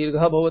iti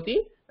Dirgha bhavati,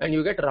 and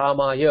you get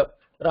Ramaya.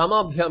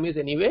 Ramabhyam is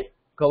anyway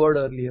covered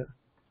earlier.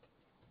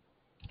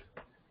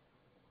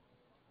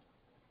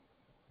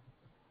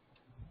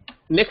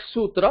 Next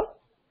sutra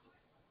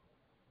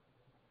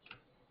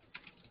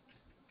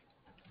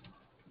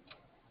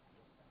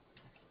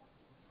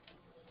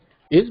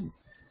is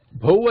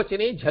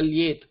Bhuvachane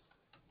Jhalyet.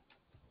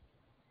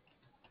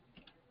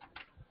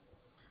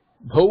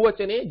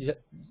 Bhuvachane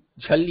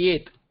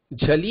Jhalyet.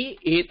 Jhali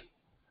et.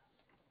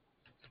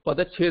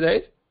 Padachheda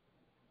is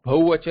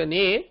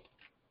Bhuvachane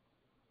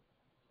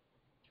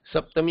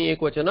Saptami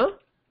Ekvachana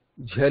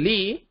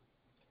Jhali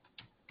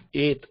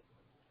et.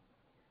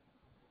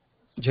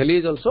 Jhali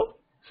is also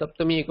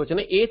Saptami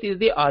Ekvachana. Et is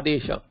the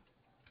Adesha.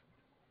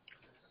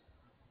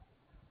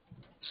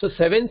 So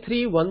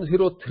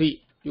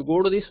 73103. You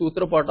go to the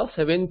Sutra Pata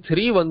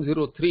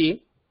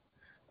 73103.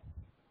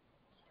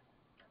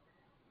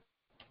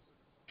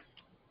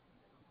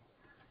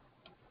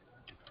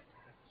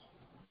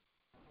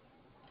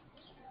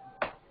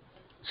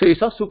 So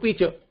it's a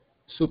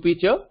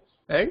Supicha,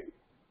 and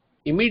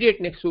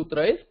immediate next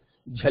sutra is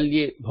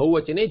Jhalyet,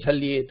 Bhuvachane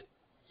Jhalyet.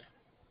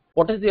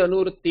 What is the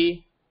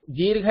Anuvritti?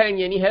 Dirgha and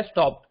Yani has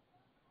stopped,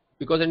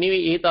 because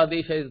anyway Et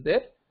Adesha is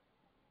there.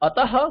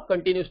 Ataha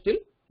continues till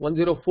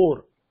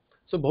 104.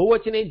 So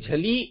Bhuvachane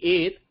Jhali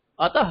Et,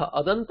 अतः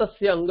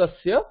अदन्तस्य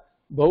अंगस्य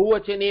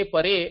बहुवचने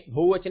परे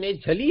बहुवचने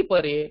झलि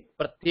परे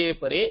प्रत्यय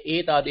परे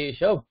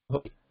एतादेशः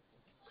भवति.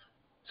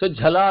 So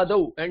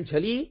jhaladau and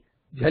jhali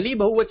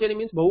bahuvachana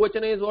means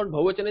bahuvachana is what?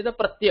 Bahuvachana is a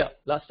pratyaya.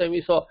 Last time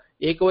we saw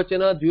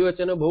ekavachana,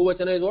 dvivachana,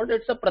 bahuvachana is what?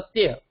 It's a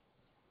pratyaya.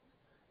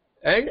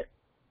 And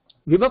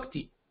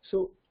vibhakti.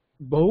 So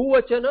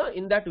bahuvachana,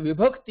 in that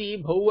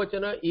vibhakti,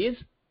 bahuvachana is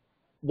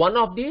one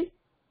of the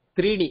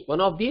trini,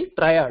 one of the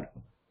triad.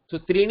 So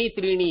trini,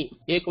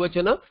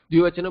 ekvachana,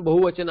 dvivachana,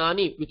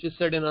 bahuvachanani, which is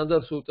said in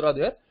another sutra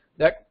there,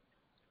 that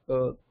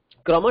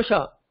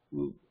kramasha,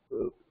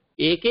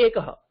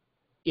 ekekaha,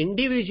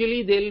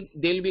 individually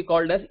they'll be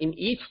called as, in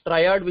each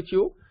triad which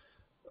you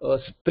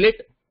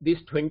split these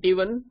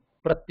 21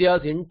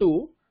 pratyas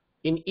into,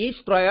 in each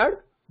triad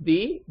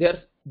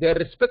they're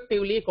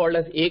respectively called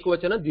as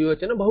ekvachana,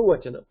 dvivachana,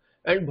 bahuvachana.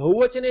 And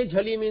bahuvachane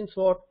jhali means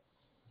what?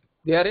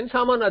 They are in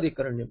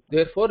samanadikaranyam.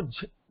 Therefore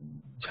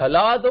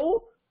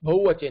jhalado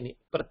bahuvachane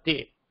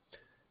pratyay.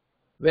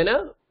 When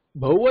a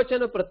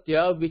bahuvachana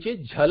pratyaya which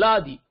is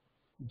jhaladi,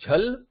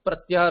 jhal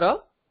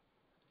pratyara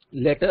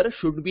letter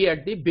should be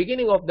at the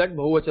beginning of that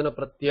bahuvachana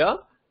pratyaya,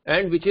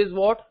 and which is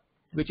what?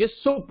 Which is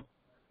sup.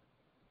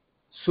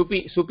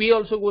 Supi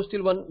also goes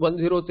till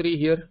 103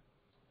 here.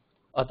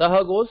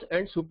 Ataha goes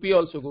and supi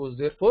also goes.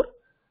 Therefore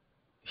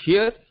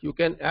here you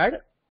can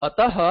add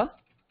ataha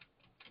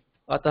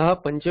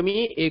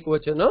panchami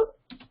ekvachana,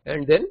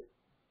 and then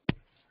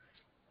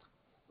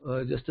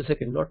just a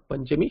second, not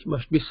panchami,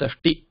 must be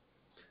shashti.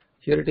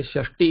 Here it is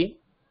shashti.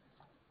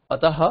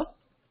 Ataha.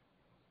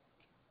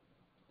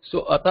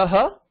 So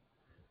ataha,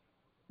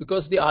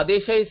 because the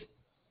adesha is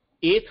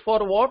eighth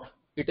for what?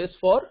 It is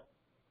for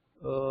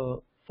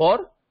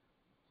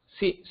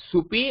see,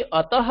 supi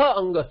ataha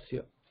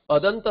angasya,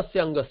 adantasya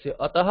angasya,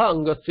 ataha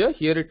angasya.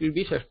 Here it will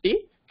be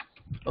shashti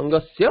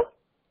angasya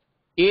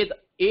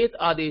eighth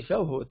adesha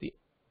bhavati.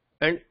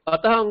 And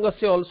ataha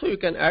angasya also you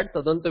can add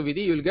tadanta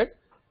vidhi. You will get,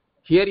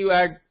 here you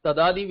add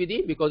tadadi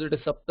vidhi because it is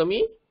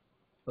saptami,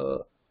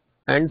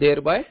 and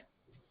thereby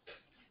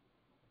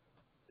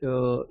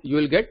you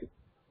will get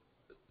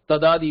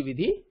tadadi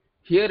vidhi.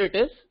 Here it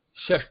is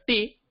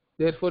shashti,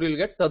 therefore you will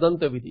get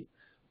tadanta vidhi.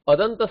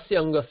 Adantasya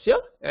angasya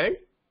and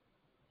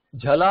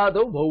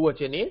jhalado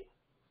bahuvachane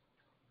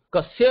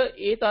kasya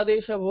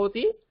etadesha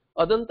bhavati?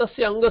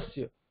 Adantasya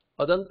angasya.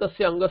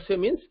 Adantasya angasya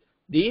means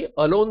the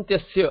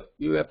alontyasya,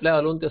 you apply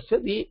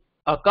alontyasya, the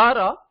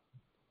akara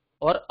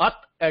or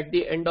at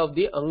the end of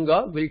the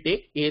anga will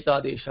take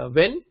etadesha.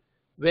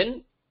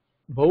 When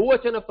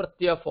bahuvachana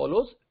pratyaya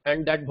follows,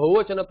 and that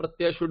bahuvachana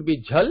pratyaya should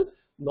be jhal,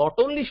 not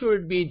only should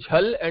it be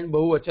jhal and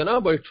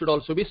bahuvachana, but it should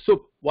also be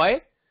sup.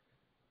 Why?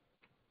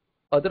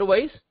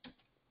 Otherwise,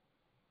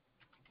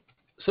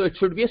 so it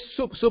should be a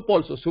sup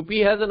also.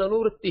 Supi has an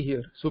anuvritti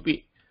here.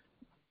 Supi.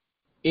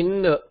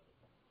 In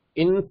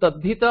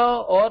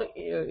tadhita, or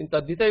in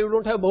tadhita you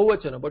don't have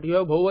bahuvachana, but you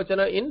have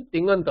bahuvachana in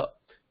tinganta.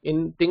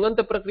 In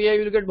tinganta prakriya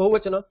you will get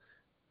bahuvachana.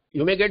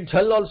 You may get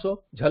jhal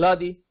also,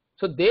 jhaladi.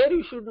 So there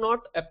you should not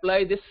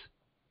apply this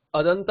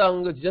adanta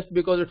anga just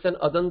because it's an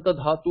adanta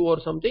dhatu or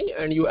something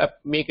and you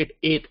make it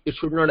eighth. It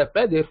should not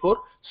apply. Therefore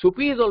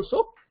supi is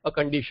also a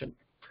condition.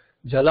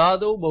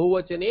 Jhalado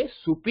bahuvachane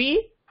supi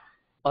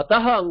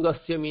ataha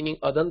angasya, meaning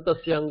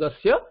adantasya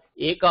angasya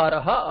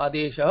ekaraha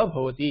adesha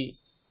bhavati.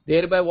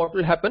 Thereby what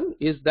will happen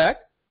is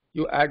that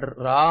you add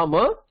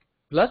Rama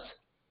plus,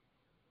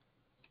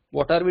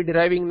 what are we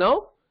deriving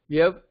now? We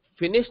have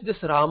finished this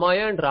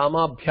Ramaya and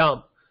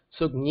Ramabhyam.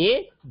 So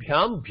Gne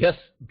Bhyam Bhyas.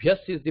 Bhyas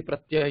is the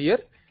pratyaya here,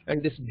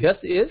 and this Bhyas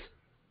is,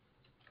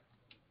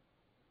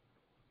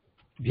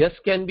 Bhyas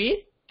can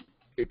be,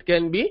 it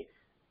can be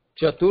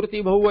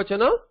Chaturthi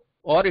bahuvachana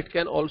or it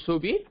can also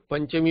be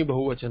Panchami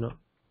bahuvachana.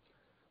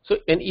 So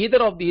in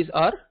either of these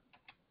are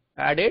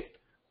added,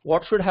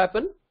 what should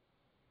happen?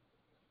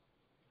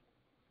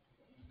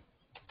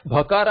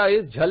 Bhakara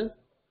is jhal,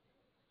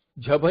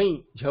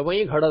 jhabhai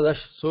ghadadash.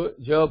 So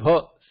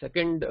jabha,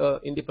 second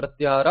in the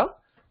pratyahara,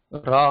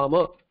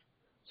 Rama.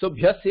 So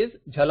bhyas is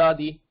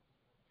jhaladi.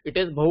 It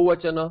is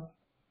bahuvachana.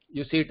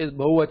 You see, it is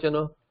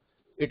bahuvachana.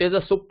 It is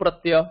a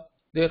supratyaya.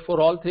 Therefore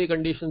all three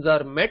conditions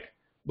are met.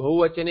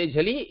 Bahuvachane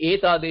jhali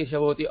etadesha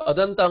bhavati.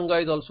 Adanta anga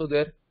is also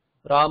there.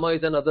 Rama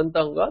is an adanta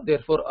anga.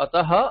 Therefore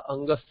ataha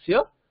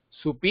angasya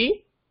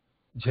supi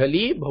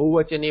jhali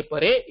bahuvachane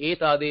pare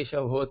etadesha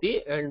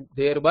bhavati, and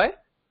thereby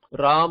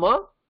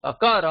Rama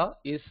akara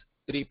is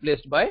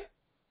replaced by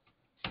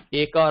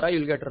ekara.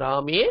 You will get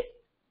Rame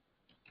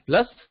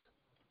plus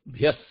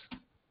bhyas,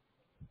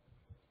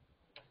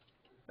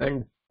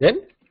 and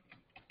then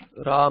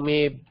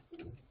Rame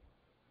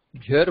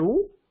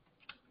bhyaru,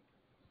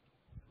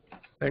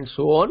 and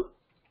so on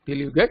till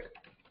you get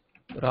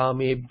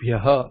Rame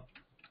bhyaha.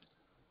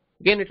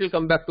 Again it will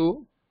come back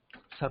to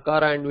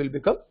sakara and will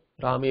become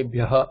Rame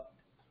bhyaha.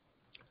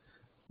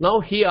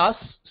 Now he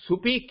asks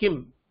supi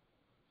kim.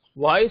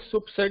 Why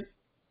sup said?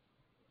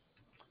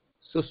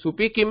 So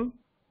supi kim,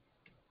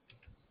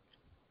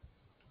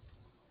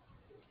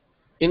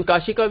 in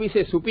Kashika we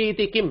say supi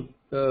iti kim.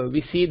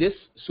 we see this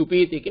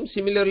supi iti kim.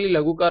 Similarly,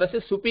 lagukara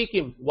says supi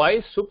kim. Why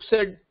is sup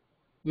said?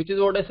 Which is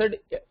what I said.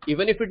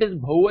 Even if it is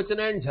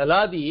bahuvachana and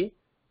jhaladi,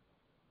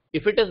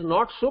 if it is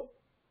not sup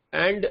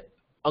and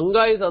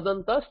anga is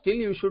adanta, still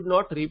you should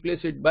not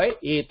replace it by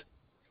eighth.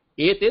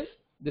 Eighth is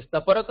this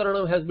tapara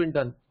karanam has been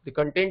done. The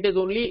content is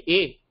only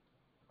a.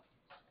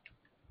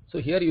 So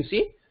here you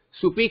see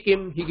supi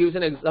kim. He gives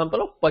an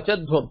example of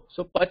pachadhvam.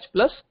 So pach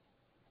plus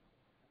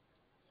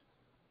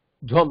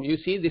dhvam. You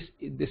see this.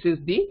 This is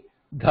the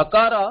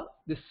dhakara.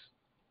 This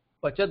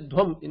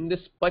pachadhvam in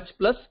this pach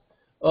plus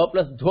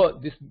plus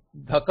dhva. This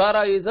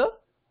dhakara is a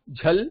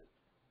jhal.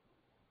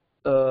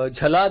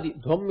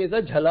 Jhaladi. Dhvam is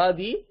a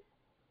jhaladi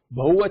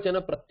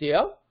bahuvachana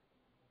pratyaya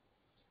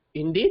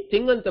in the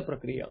tinganta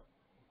prakriya.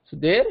 So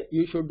there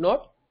you should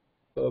not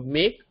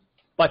make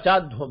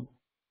pachadhvam.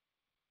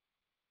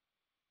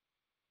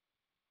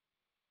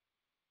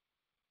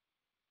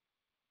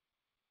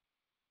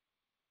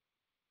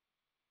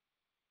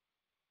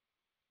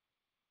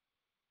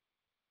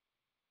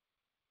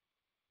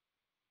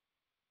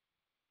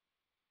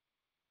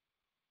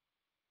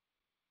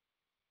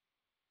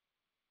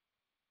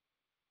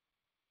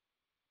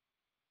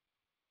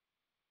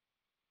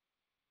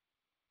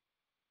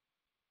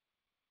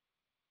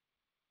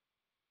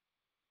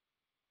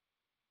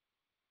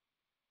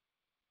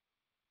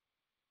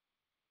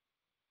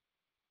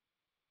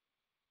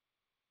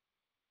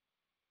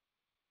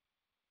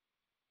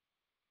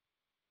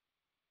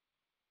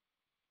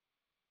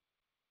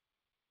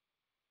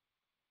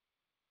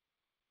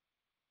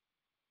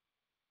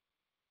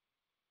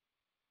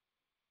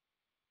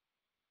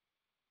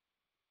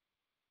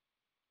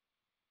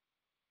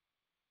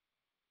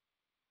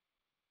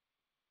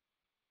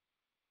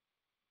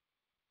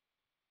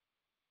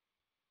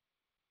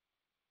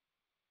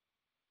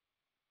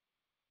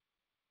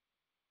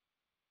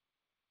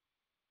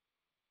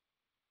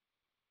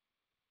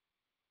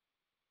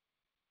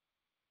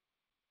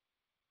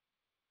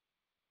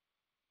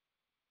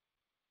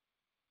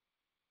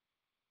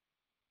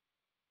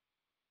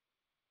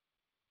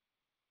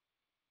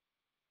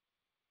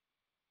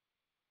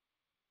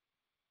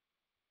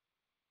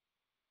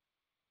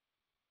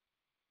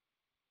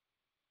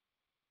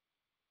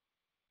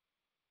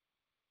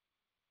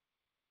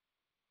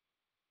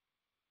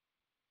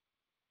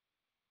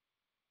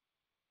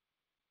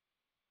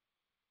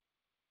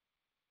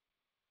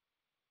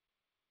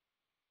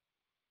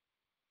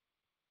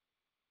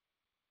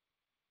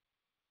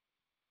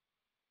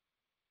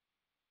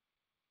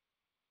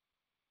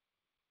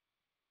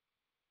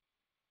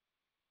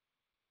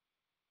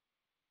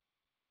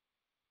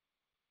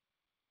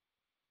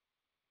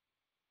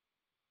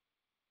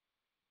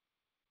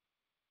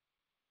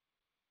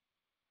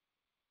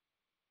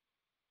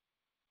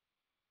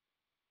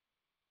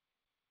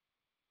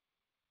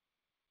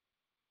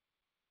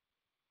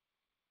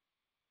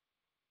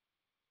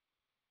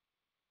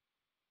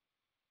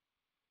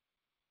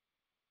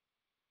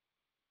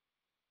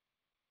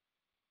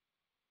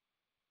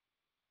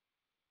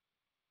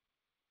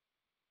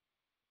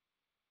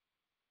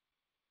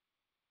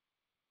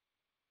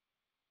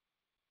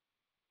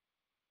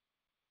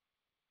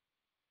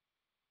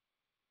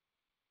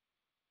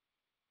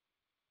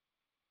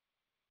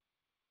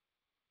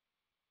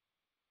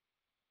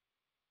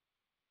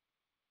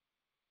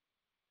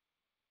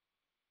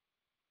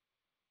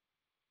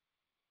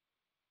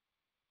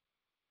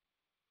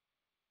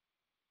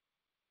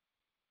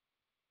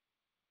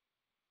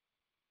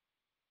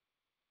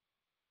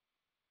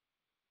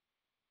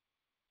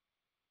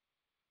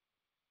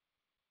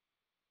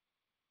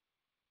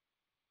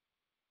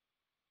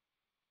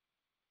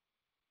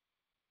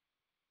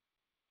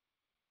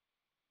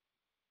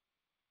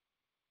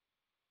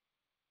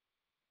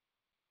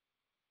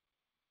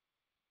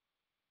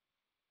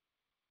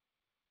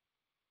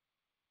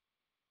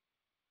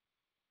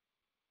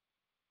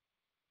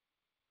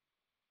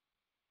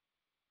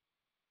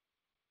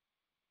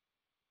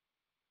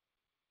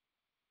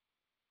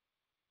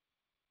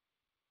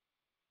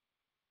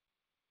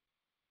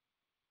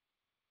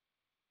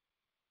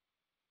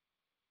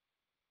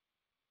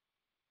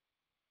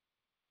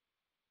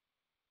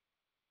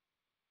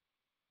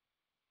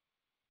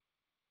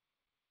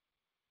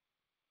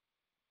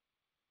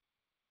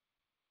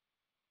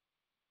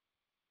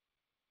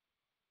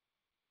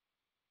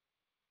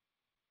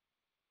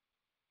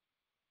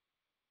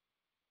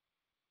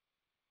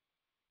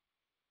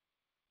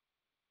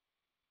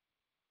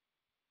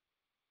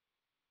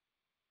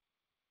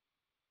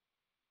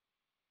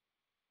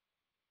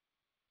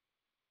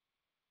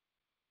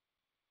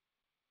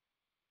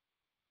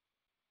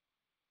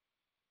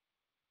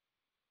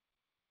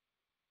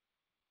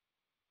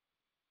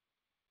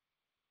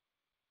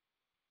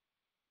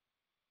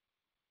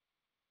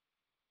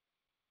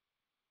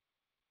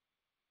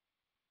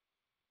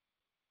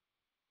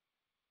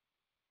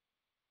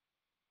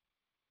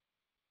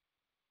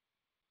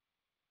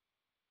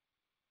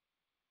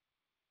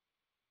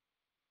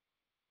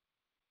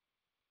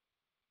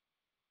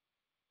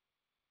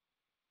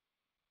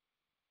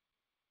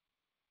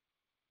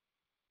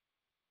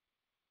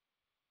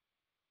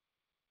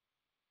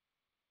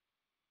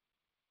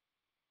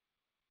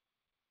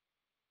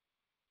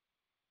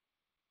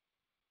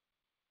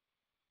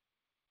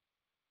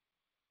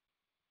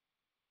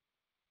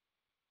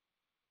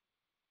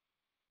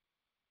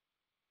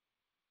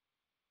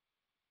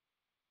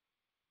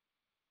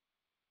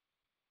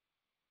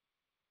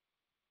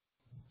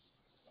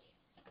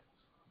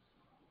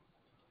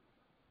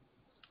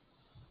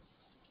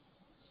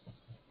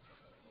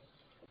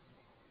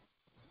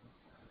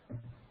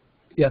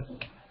 Yeah.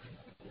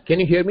 Can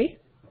you hear me?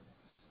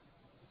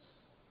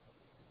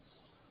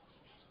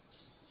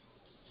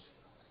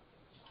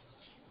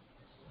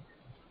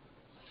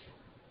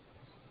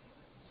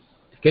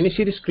 Can you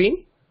see the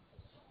screen?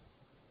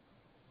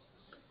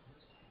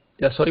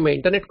 Yeah, sorry, my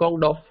internet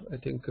conked off. I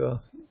think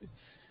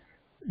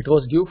it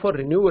was due for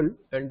renewal,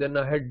 and then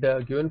I had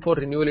given for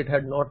renewal. It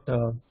had not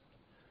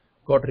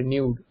got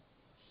renewed.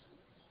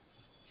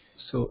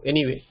 So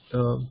anyway,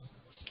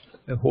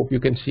 I hope you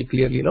can see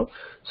clearly now.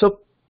 So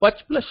pach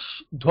plus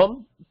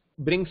dhvam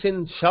brings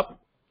in shap,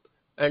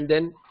 and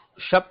then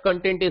shap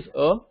content is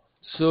a.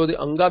 So the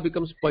anga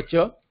becomes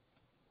pacha.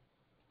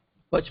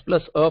 Pach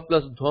plus a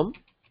plus dhvam,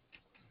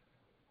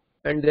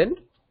 and then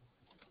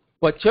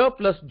pacha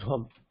plus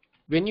dhvam.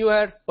 When you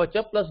add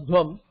pacha plus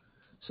dhvam,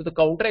 so the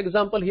counter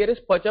example here is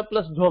pacha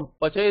plus dhvam.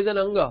 Pacha is an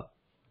anga.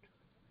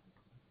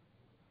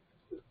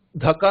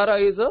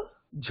 Dhakara is a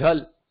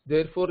jhal.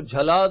 Therefore,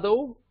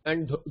 jhaladau,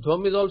 and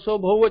dhvam is also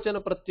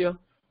bhuvachana pratyaya.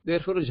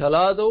 Therefore,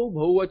 jhaladau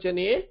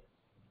bhuvachane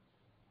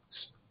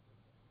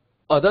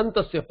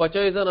adantasya.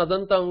 Pacha is an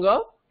adanta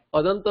anga.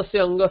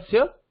 Adantasya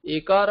angasya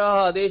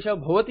ekara adesha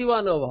bhavati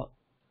va na va.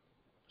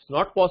 It's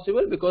not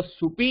possible because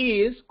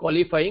supi is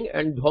qualifying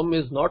and dhvam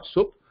is not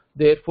sup.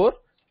 Therefore,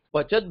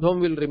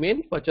 pachadhvam will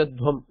remain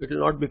pachadhvam. It will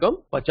not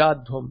become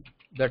pachadhvam.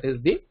 That is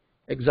the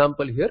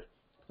example here.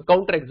 A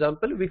counter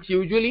example which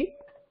usually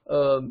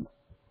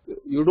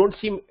you don't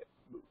see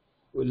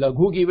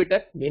Laghu give it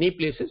at many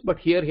places, but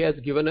here he has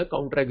given a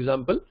counter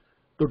example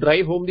to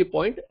drive home the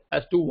point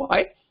as to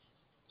why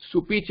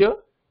supicha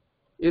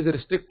is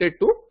restricted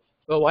to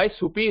why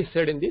supi is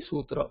said in the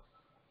sutra.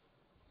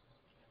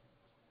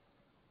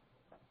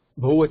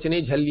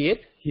 Bhuvachane jhalyet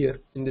here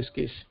in this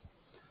case.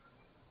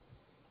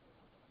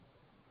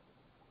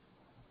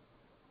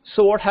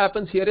 So what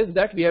happens here is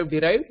that we have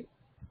derived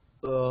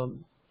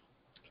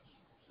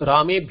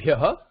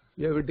ramebhyaha.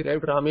 We have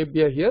derived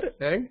ramebhya here,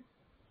 and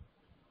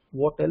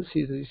what else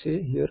is he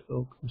say here?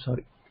 Oh, I'm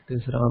sorry, it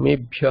is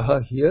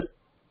ramebhyaha here.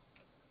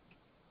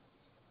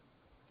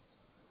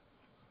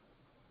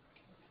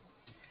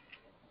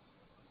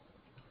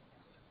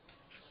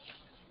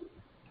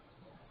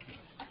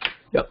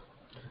 Yeah.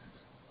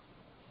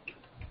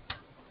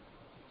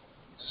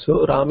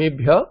 So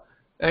ramebhya,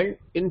 and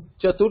in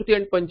Chaturthi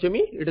and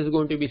Panchami it is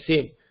going to be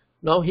same.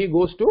 Now he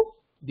goes to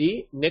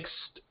the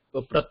next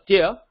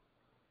pratyaya,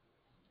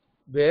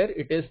 where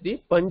it is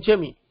the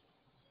Panchami.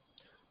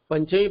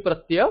 Panchami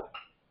pratyaya.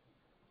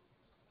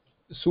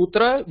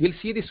 Sutra, we'll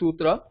see the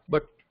sutra,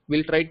 but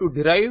we'll try to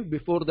derive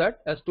before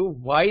that as to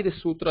why the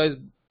sutra is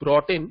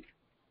brought in.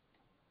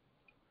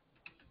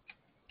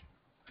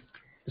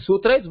 The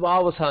sutra is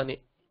Vavasane.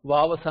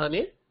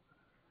 Vavasane.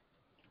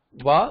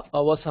 Va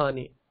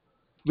avasane.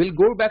 We'll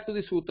go back to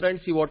the sutra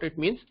and see what it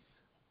means.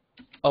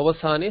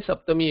 Avasane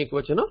saptami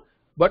ekvachana.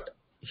 But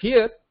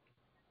here,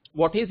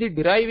 what is he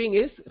deriving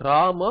is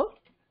Rama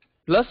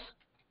plus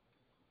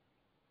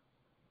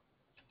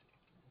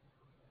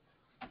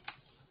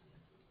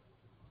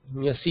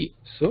Nyasi.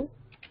 So,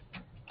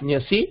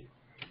 Nyasi,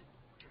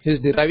 he is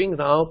deriving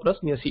Rama plus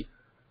Nyasi.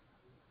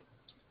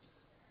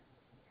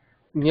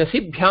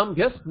 Nyasi bhyam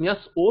bhyas nyas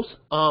os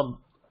am.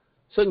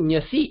 So,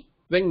 Nyasi,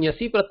 when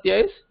Nyasi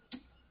pratyaya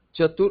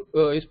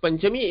is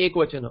Panchami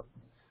ekvachana.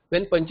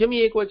 When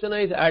Panchami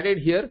ekvachana is added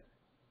here,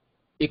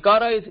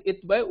 Ikara is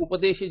it by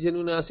Upadeshi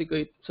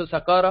Janunasika. So,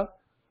 Sakara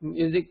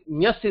is the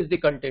Nyas is the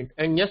content,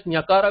 and Nyas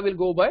Nyakara will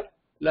go by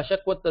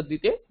Lashakvat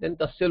Tadvite, then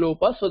Tasya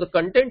Lopa. So, the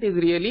content is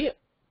really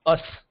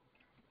us.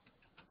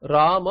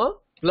 Rama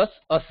plus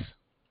us.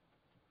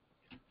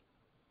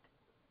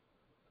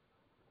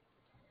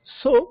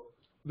 So,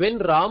 when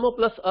Rama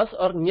plus us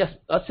or Nyas,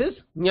 us is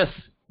Nyas.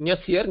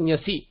 Nyas here,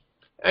 Nyasi.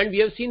 And we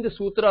have seen the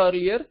sutra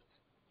earlier.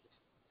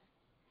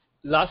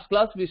 Last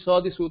class we saw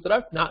the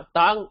sutra.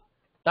 Tang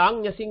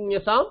Nyasing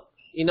Nyasam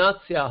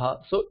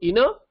Inatsyaha. So,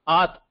 Ina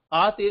At.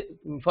 At is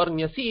for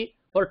Nyasi.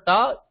 For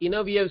Ta,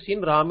 Ina we have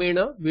seen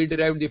Ramena. We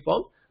derived the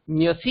form.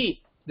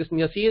 Nyasi. This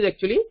Nyasi is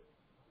actually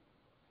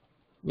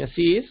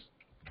Nyasi is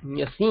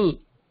Nyasi.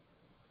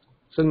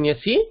 So,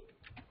 Nyasi.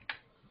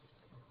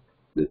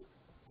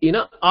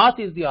 Ina At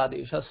is the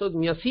Adesha. So,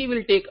 Nyasi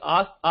will take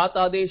At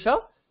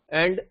Adesha,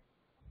 and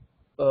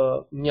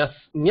Nyas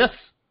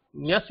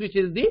which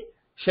is the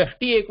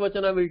Shashti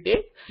Ekvachana will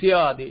take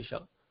Sya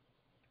Adesha.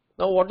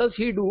 Now what does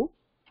he do?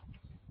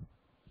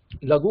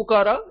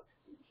 Lagukara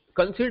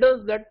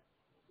considers that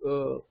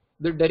the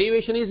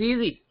derivation is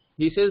easy.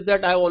 He says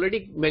that I have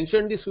already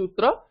mentioned the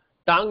sutra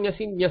Tang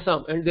Nyasin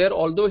Nyasam, and there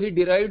although he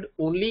derived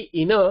only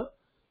Ina,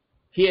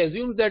 he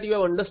assumes that you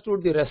have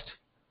understood the rest.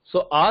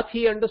 So At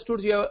he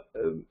understood you have,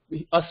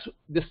 us,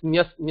 this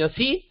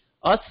Nyasi,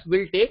 us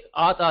will take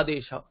At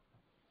Adesha.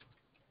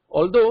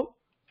 Although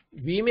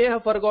we may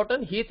have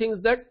forgotten, he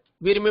thinks that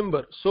we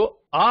remember. So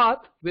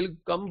At will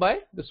come by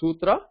the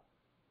sutra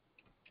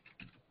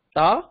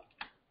Ta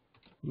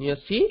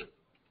Nyasi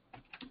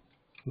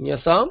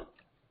Nyasam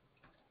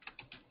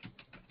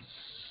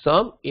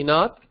Sam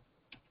Inat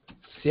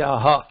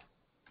Syaha.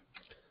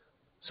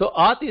 So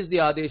At is the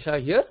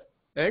Adesha here,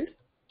 and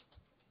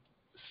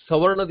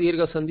Savarna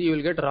Dirgha Sandhi, you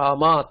will get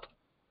Ramat.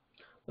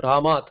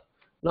 Ramat.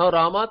 Now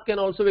Ramat can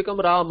also become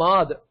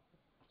Ramad.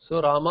 So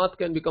Ramat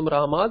can become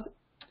Ramad.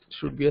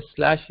 Should be a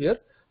slash here.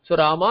 So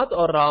Ramat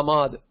or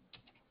Ramad.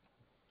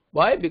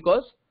 Why?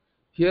 Because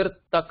here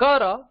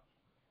Takara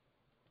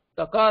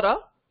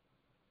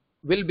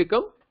will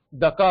become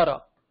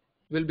Dakara.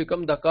 Will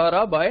become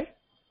Dakara by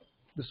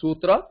the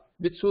sutra.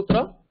 Which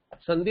sutra?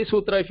 Sandhi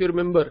Sutra, if you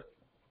remember.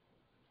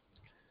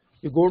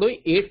 You go to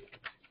 8th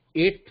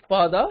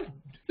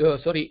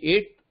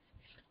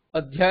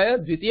Adhyaya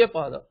Dvitiya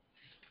Pada.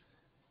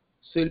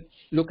 So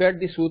look at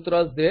the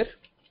sutras there.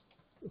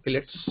 Okay,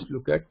 let's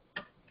look at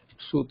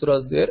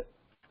sutras there.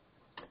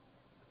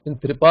 In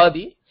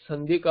Tripadi,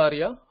 Sandhi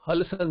Karya,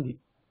 Hal Sandhi.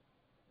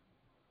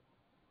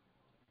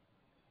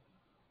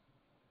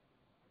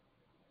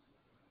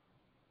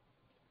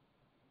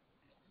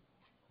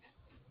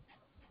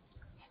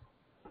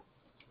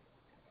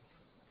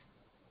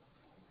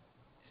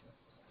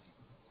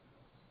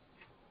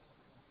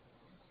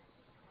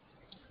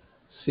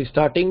 See,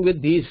 starting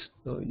with these,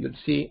 you'll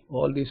see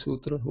all these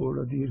sutras.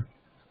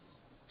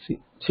 See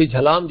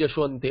Jhalam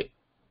Jashwante.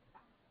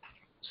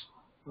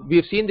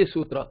 We've seen this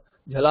sutra.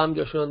 Jhalam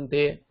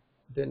Jashwante,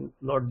 then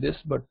not this,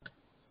 but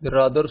there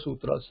are other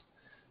sutras.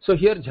 So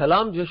here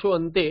Jhalam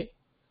Jashwante,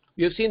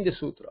 we have seen this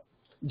sutra.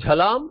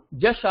 Jhalam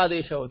Jash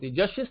Adesha hoti.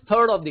 Jash is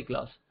third of the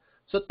class.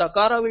 So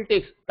Takara will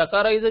take,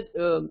 Takara is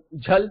a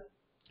Jhal.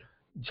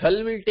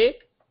 Jhal will take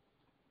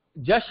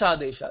Jash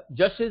Adesha.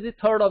 Jash is the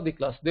third of the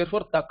class.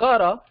 Therefore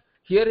Takara,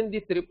 here in the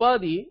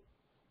Tripadi,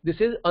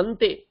 this is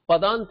Ante,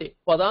 Padante.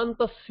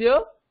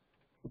 Padantasya,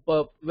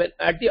 when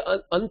at the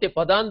Ante,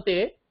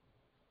 Padante,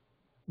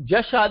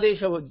 Jash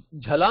Adesha,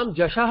 Jhalam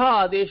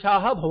Jashaha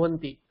Adeshaha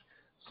Bhavanti.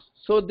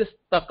 So this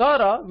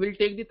Takara will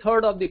take the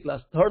third of the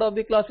class. Third of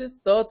the class is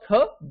Ta,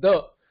 Tha,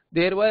 Da.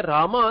 Thereby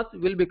Ramat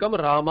will become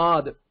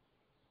Ramad.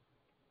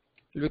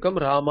 Will become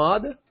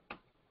Ramad.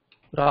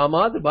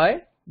 Ramad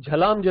by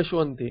Jhalam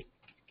Jashwante.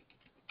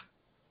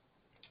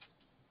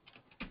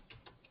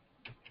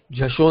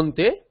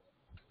 Jashwante,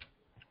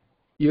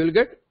 you will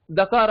get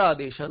Dakara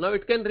Adesha. Now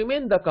it can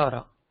remain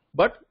Dakara,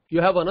 but you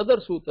have another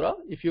sutra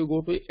if you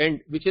go to the end,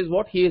 which is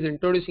what he is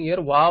introducing here,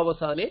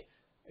 Vavasane,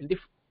 and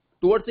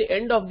towards the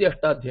end of the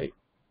Ashtadhyay.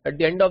 At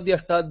the end of the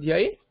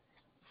Ashtadhyay,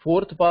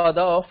 4th Pada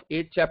of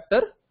 8th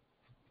chapter,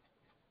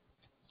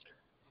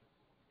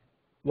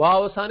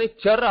 Vavasane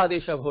Char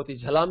Adesha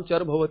Bhavati, Jhalam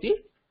Char Bhavati,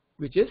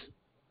 which is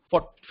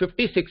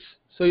 56.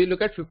 So you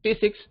look at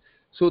 56.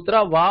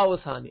 Sutra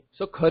Vavasane.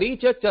 So Khari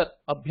cha Char,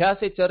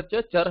 Abhyase Char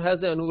cha, Char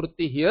has the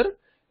Anuvritti here,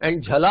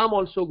 and Jhalam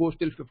also goes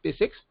till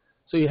 56.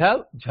 So you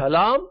have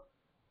Jhalam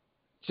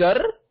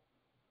Char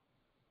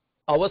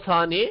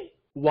Avasane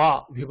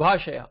Va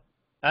Vibhashaya.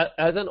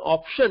 As an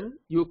option,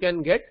 you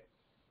can get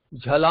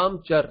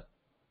Jhalam Char.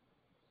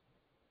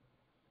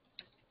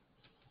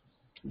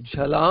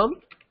 Jhalam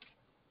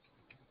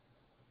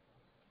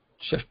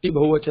Shashti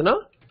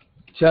Bhuvachana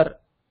Char.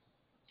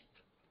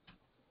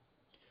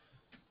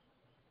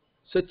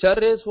 So Char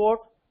is what?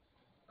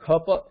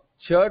 Khapa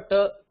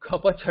Chata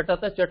Khapa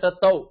Chatata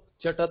Chatatau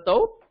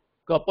Chatatau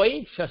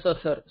Kapai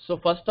Shasasar. So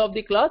first of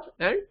the class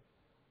and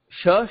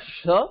Sha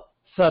Sha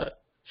Sar.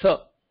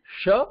 Sa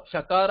Sha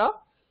Shakara,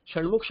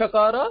 Shanmukh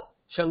Shakara,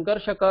 Shankar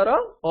Shakara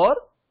or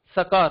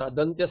Sakara,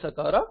 Dantya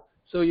Sakara.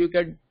 So you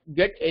can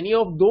get any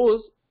of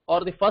those,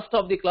 or the first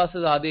of the class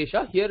is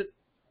Adesha. Here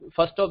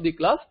first of the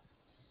class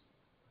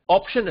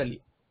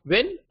optionally.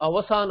 When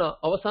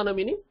Avasana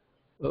meaning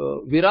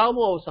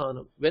Viramo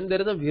Avasanam, when there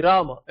is a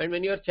Virama, and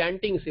when you are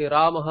chanting, say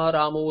Ramaha,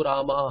 Ramo,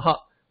 Ramaha,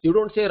 you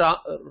don't say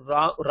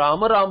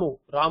Rama Ramo.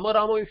 Rama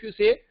Ramo, if you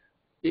say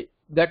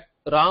that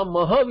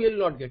Ramaha, you will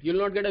not get. You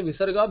will not get a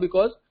Visarga,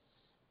 because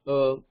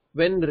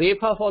when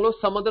Refa follows,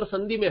 some other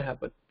Sandhi may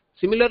happen.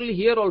 Similarly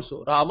here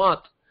also,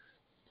 Ramat,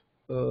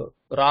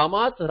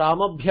 Ramat,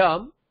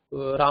 Ramabhyam,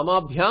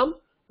 Ramabhyam,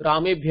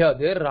 Ramebhya.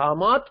 There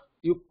Ramat,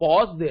 you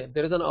pause there.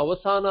 There is an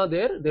Avasana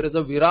there. There is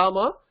a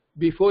Virama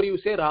before you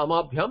say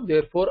Ramabhyam.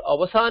 Therefore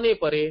Avasane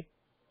Pare,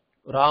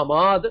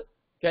 Ramad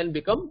can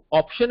become,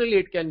 optionally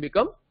it can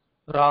become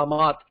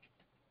Ramat.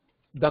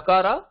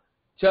 Dakara,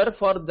 Char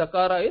for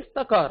Dakara is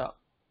Takara.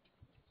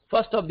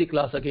 First of the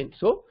class again.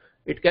 So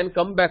it can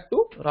come back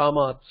to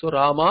Ramad. So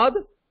Ramad,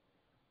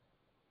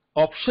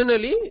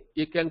 optionally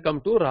it can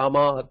come to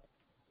Ramad.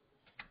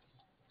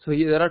 So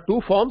here there are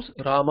two forms,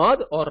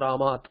 Ramad or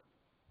Ramat,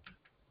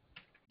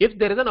 if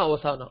there is an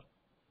Avasana.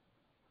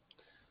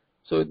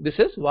 So this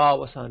is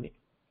Vavasane.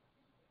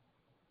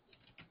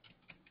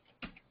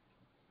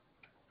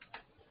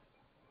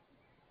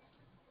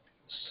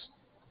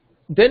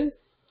 Then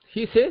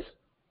he says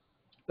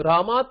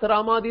Ramat,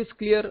 Ramad is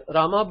clear.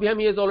 Ramabhyam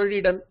he has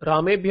already done.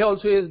 Ramebhya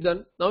also is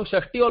done. Now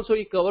Shashti also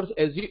he covers,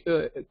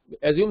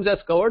 assumes as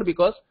covered,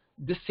 because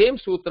this same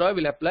sutra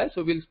will apply.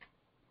 So we'll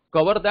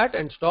cover that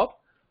and stop.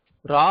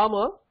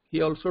 Rama,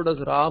 he also does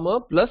Rama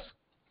plus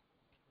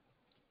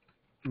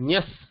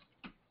Nyas.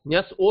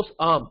 Nyas os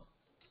am.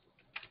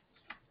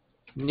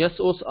 Nyas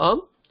os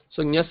am.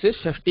 So Nyas is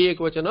Shashti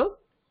Ekvachana.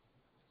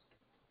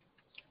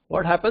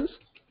 What happens?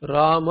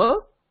 Rama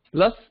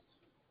plus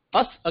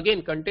us,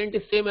 again content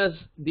is same as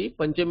the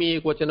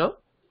Panchami Ekvachana,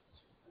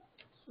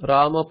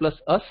 Rama plus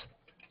us.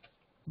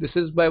 This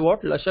is by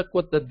what?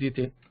 Lashakva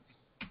Tadvite.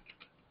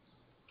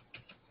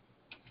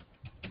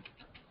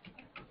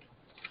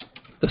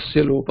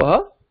 Tasya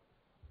Lopaha.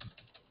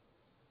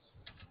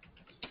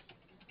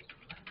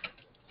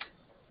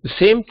 The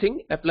same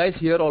thing applies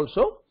here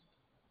also,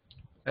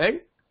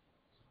 and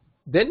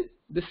then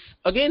this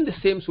again the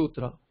same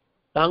sutra.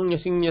 Tang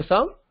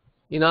Nyasinyasam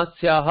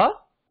Inatsyaha.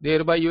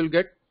 Thereby you will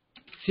get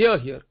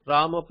Sya here.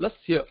 Rama plus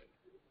Sya.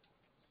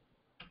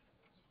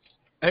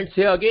 And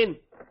say again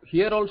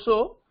here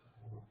also,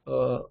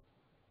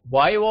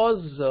 why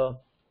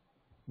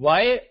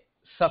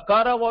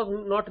Sakara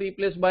was not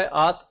replaced by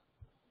At?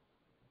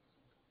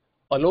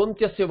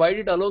 Alontyasya, why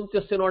did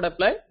Alontyasya not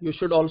apply? You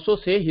should also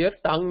say here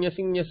Tang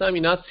Nyasinyasam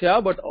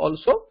Inatsya, but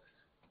also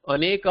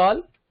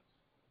Anekal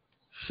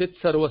Shit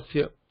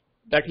Sarvasya.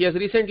 That he has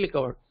recently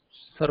covered.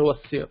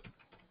 Sarvasya.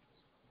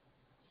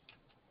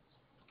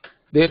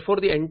 Therefore,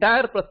 the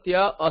entire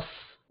pratyaya us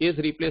is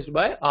replaced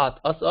by At,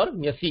 us or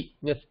Nyasi.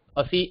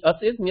 Asi, us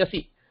is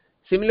Nyasi.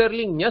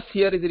 Similarly, Nyas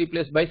here is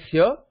replaced by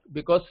Sya,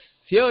 because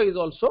Sya is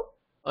also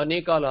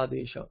Anekal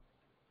Adesha.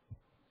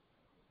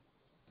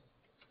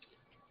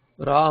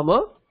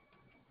 Ramasya.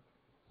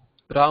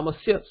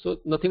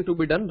 So nothing to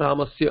be done.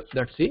 Ramasya.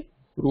 That's the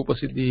Rupa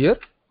Siddhi here.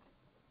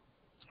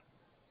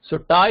 So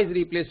Ta is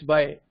replaced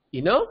by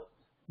Ina,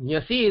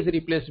 Nyasi is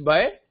replaced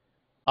by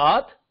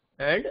At,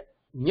 and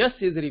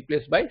Nyas is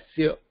replaced by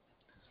Sya.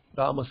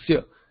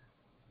 Ramasya.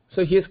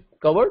 So he has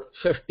covered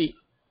Shashti.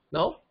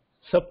 Now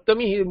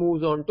Saptami he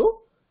moves on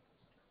to.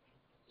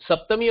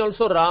 Saptami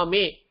also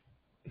Rame.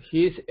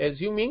 He is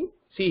assuming,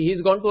 see, he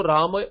has gone to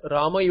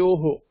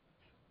Ramayoho.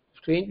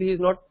 Strangely he is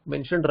not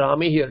mentioned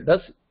Rame here.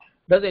 Does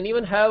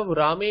anyone have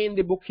Rame in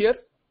the book here?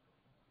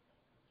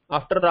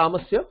 After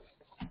Ramasya?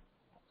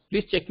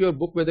 Please check your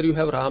book whether you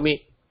have Rame.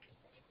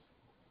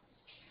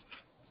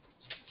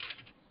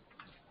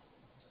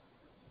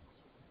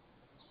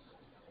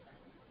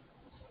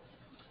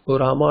 Oh,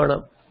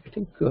 Ramana. I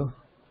think,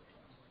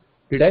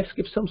 did I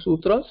skip some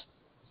sutras?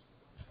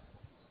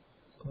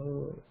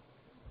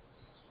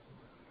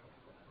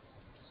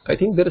 I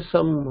think there is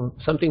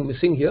something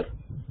missing here.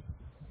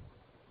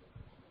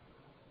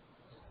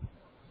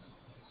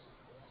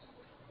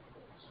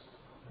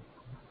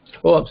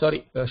 Oh, I'm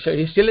sorry.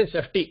 He's still in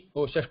Shashti.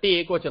 Oh,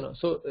 Shashti Ekvachana.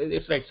 So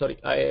it's right. Sorry.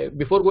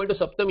 Before going to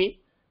Saptami,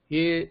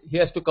 he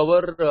has to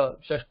cover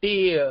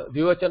Shashti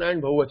Dvivachana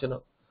and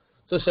Bahuvachana.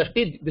 So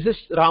Shashti, this is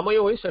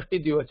Ramayo is Shashti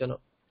Dvivachana.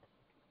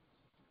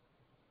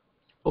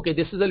 Okay,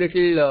 this is a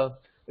little.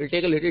 Will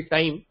take a little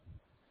time.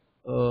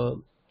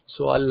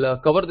 So I'll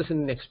cover this in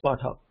the next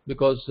patha,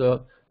 because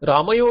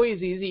Ramayo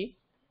is easy,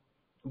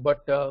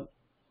 but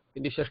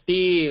in the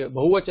Shashti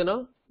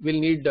Bahuvachana will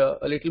need a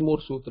little more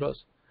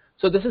sutras.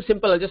 So this is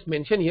simple. I'll just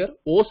mention here.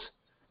 Os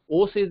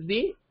is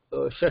the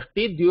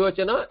Shashti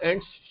Dvivachana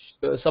and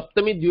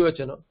Saptami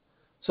Dvivachana.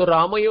 So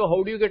Ramayo,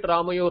 how do you get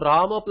Ramayo?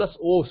 Rama plus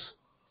Os.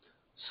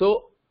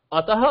 So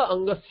Ataha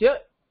Angasya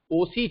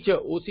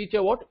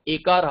Osicha what?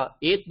 Ekara.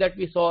 Eighth that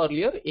we saw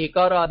earlier.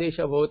 Ekara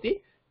Adesha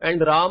Bhavati.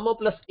 And Rama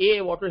plus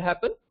A, what will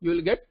happen? You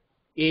will get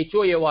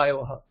Echo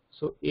Yavayavaha.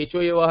 So Echo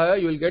Yavayavaha,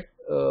 you will get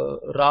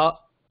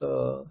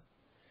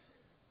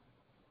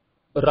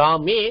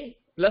Rame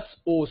plus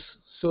Os.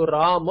 So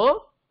Rama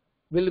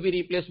will be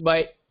replaced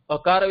by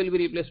Akara, will be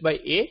replaced by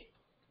A.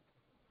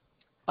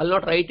 I'll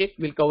not write it,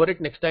 we'll cover it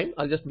next time.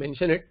 I'll just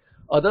mention it.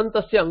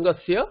 Adantasya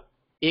Angasya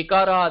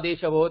Ekara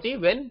Adesha Bhavati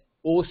when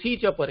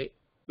Osicha Pare.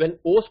 When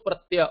Os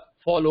Pratyaya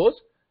follows,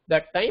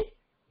 that time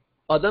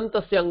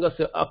Adantasya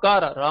Angasya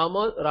Akara,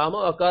 Rama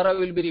Akara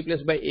will be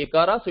replaced by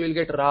Ekara, so you will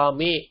get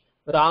Rame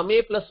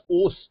plus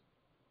Os.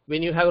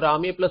 When you have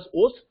Rame plus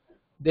Os,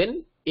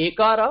 then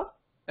Ekara,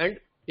 and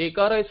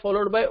Ekara is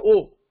followed by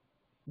O.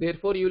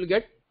 Therefore you will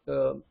get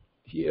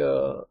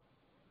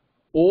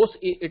Os,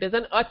 it is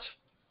an Ach.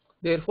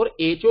 Therefore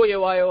Echo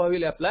Yavayava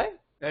will apply,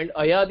 and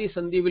Ayadi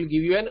Sandhi will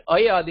give you an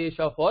Ay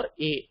Adesha for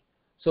A.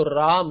 So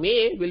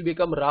Rame will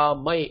become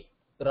Ramai.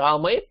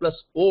 Ramai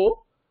plus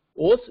O.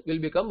 Os will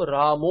become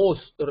Ramos.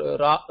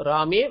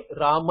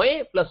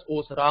 Ramai plus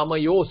Os.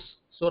 Ramayos.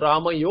 So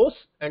Ramayos,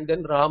 and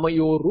then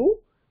Ramayoru,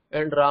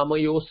 and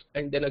Ramayos,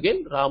 and then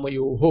again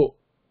Ramayoho.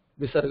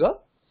 Visarga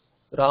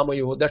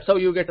Ramayoho. That's how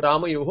you get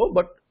Ramayoho.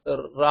 But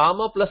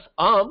Rama plus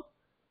Am,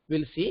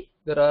 we'll see.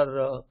 There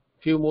are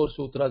few more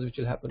sutras which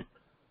will happen.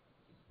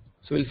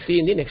 So we'll see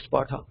in the next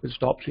part. We'll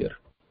stop here.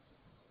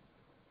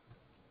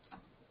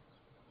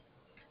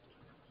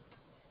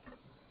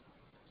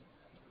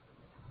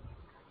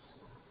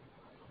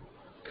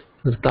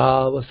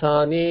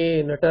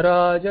 Nृतावसाने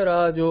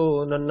नटराजराजो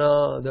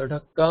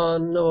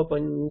नन्नादढक्कान्नव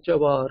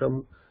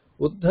पञ्चवारम्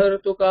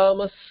उद्धर्तु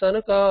कामः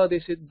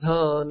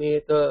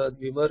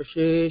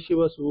सनकादिसिद्धानेतद्विमर्शे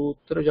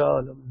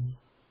शिवसूत्रजालम्.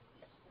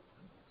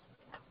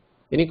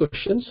 Any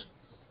questions?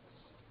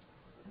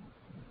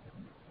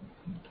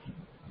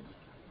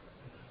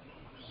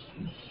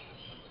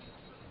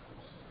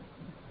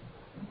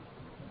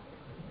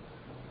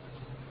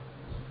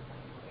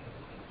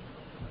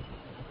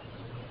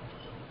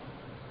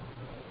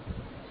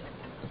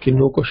 Okay,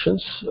 no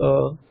questions.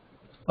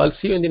 I'll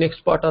see you in the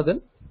next part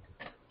then.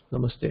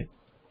 Namaste.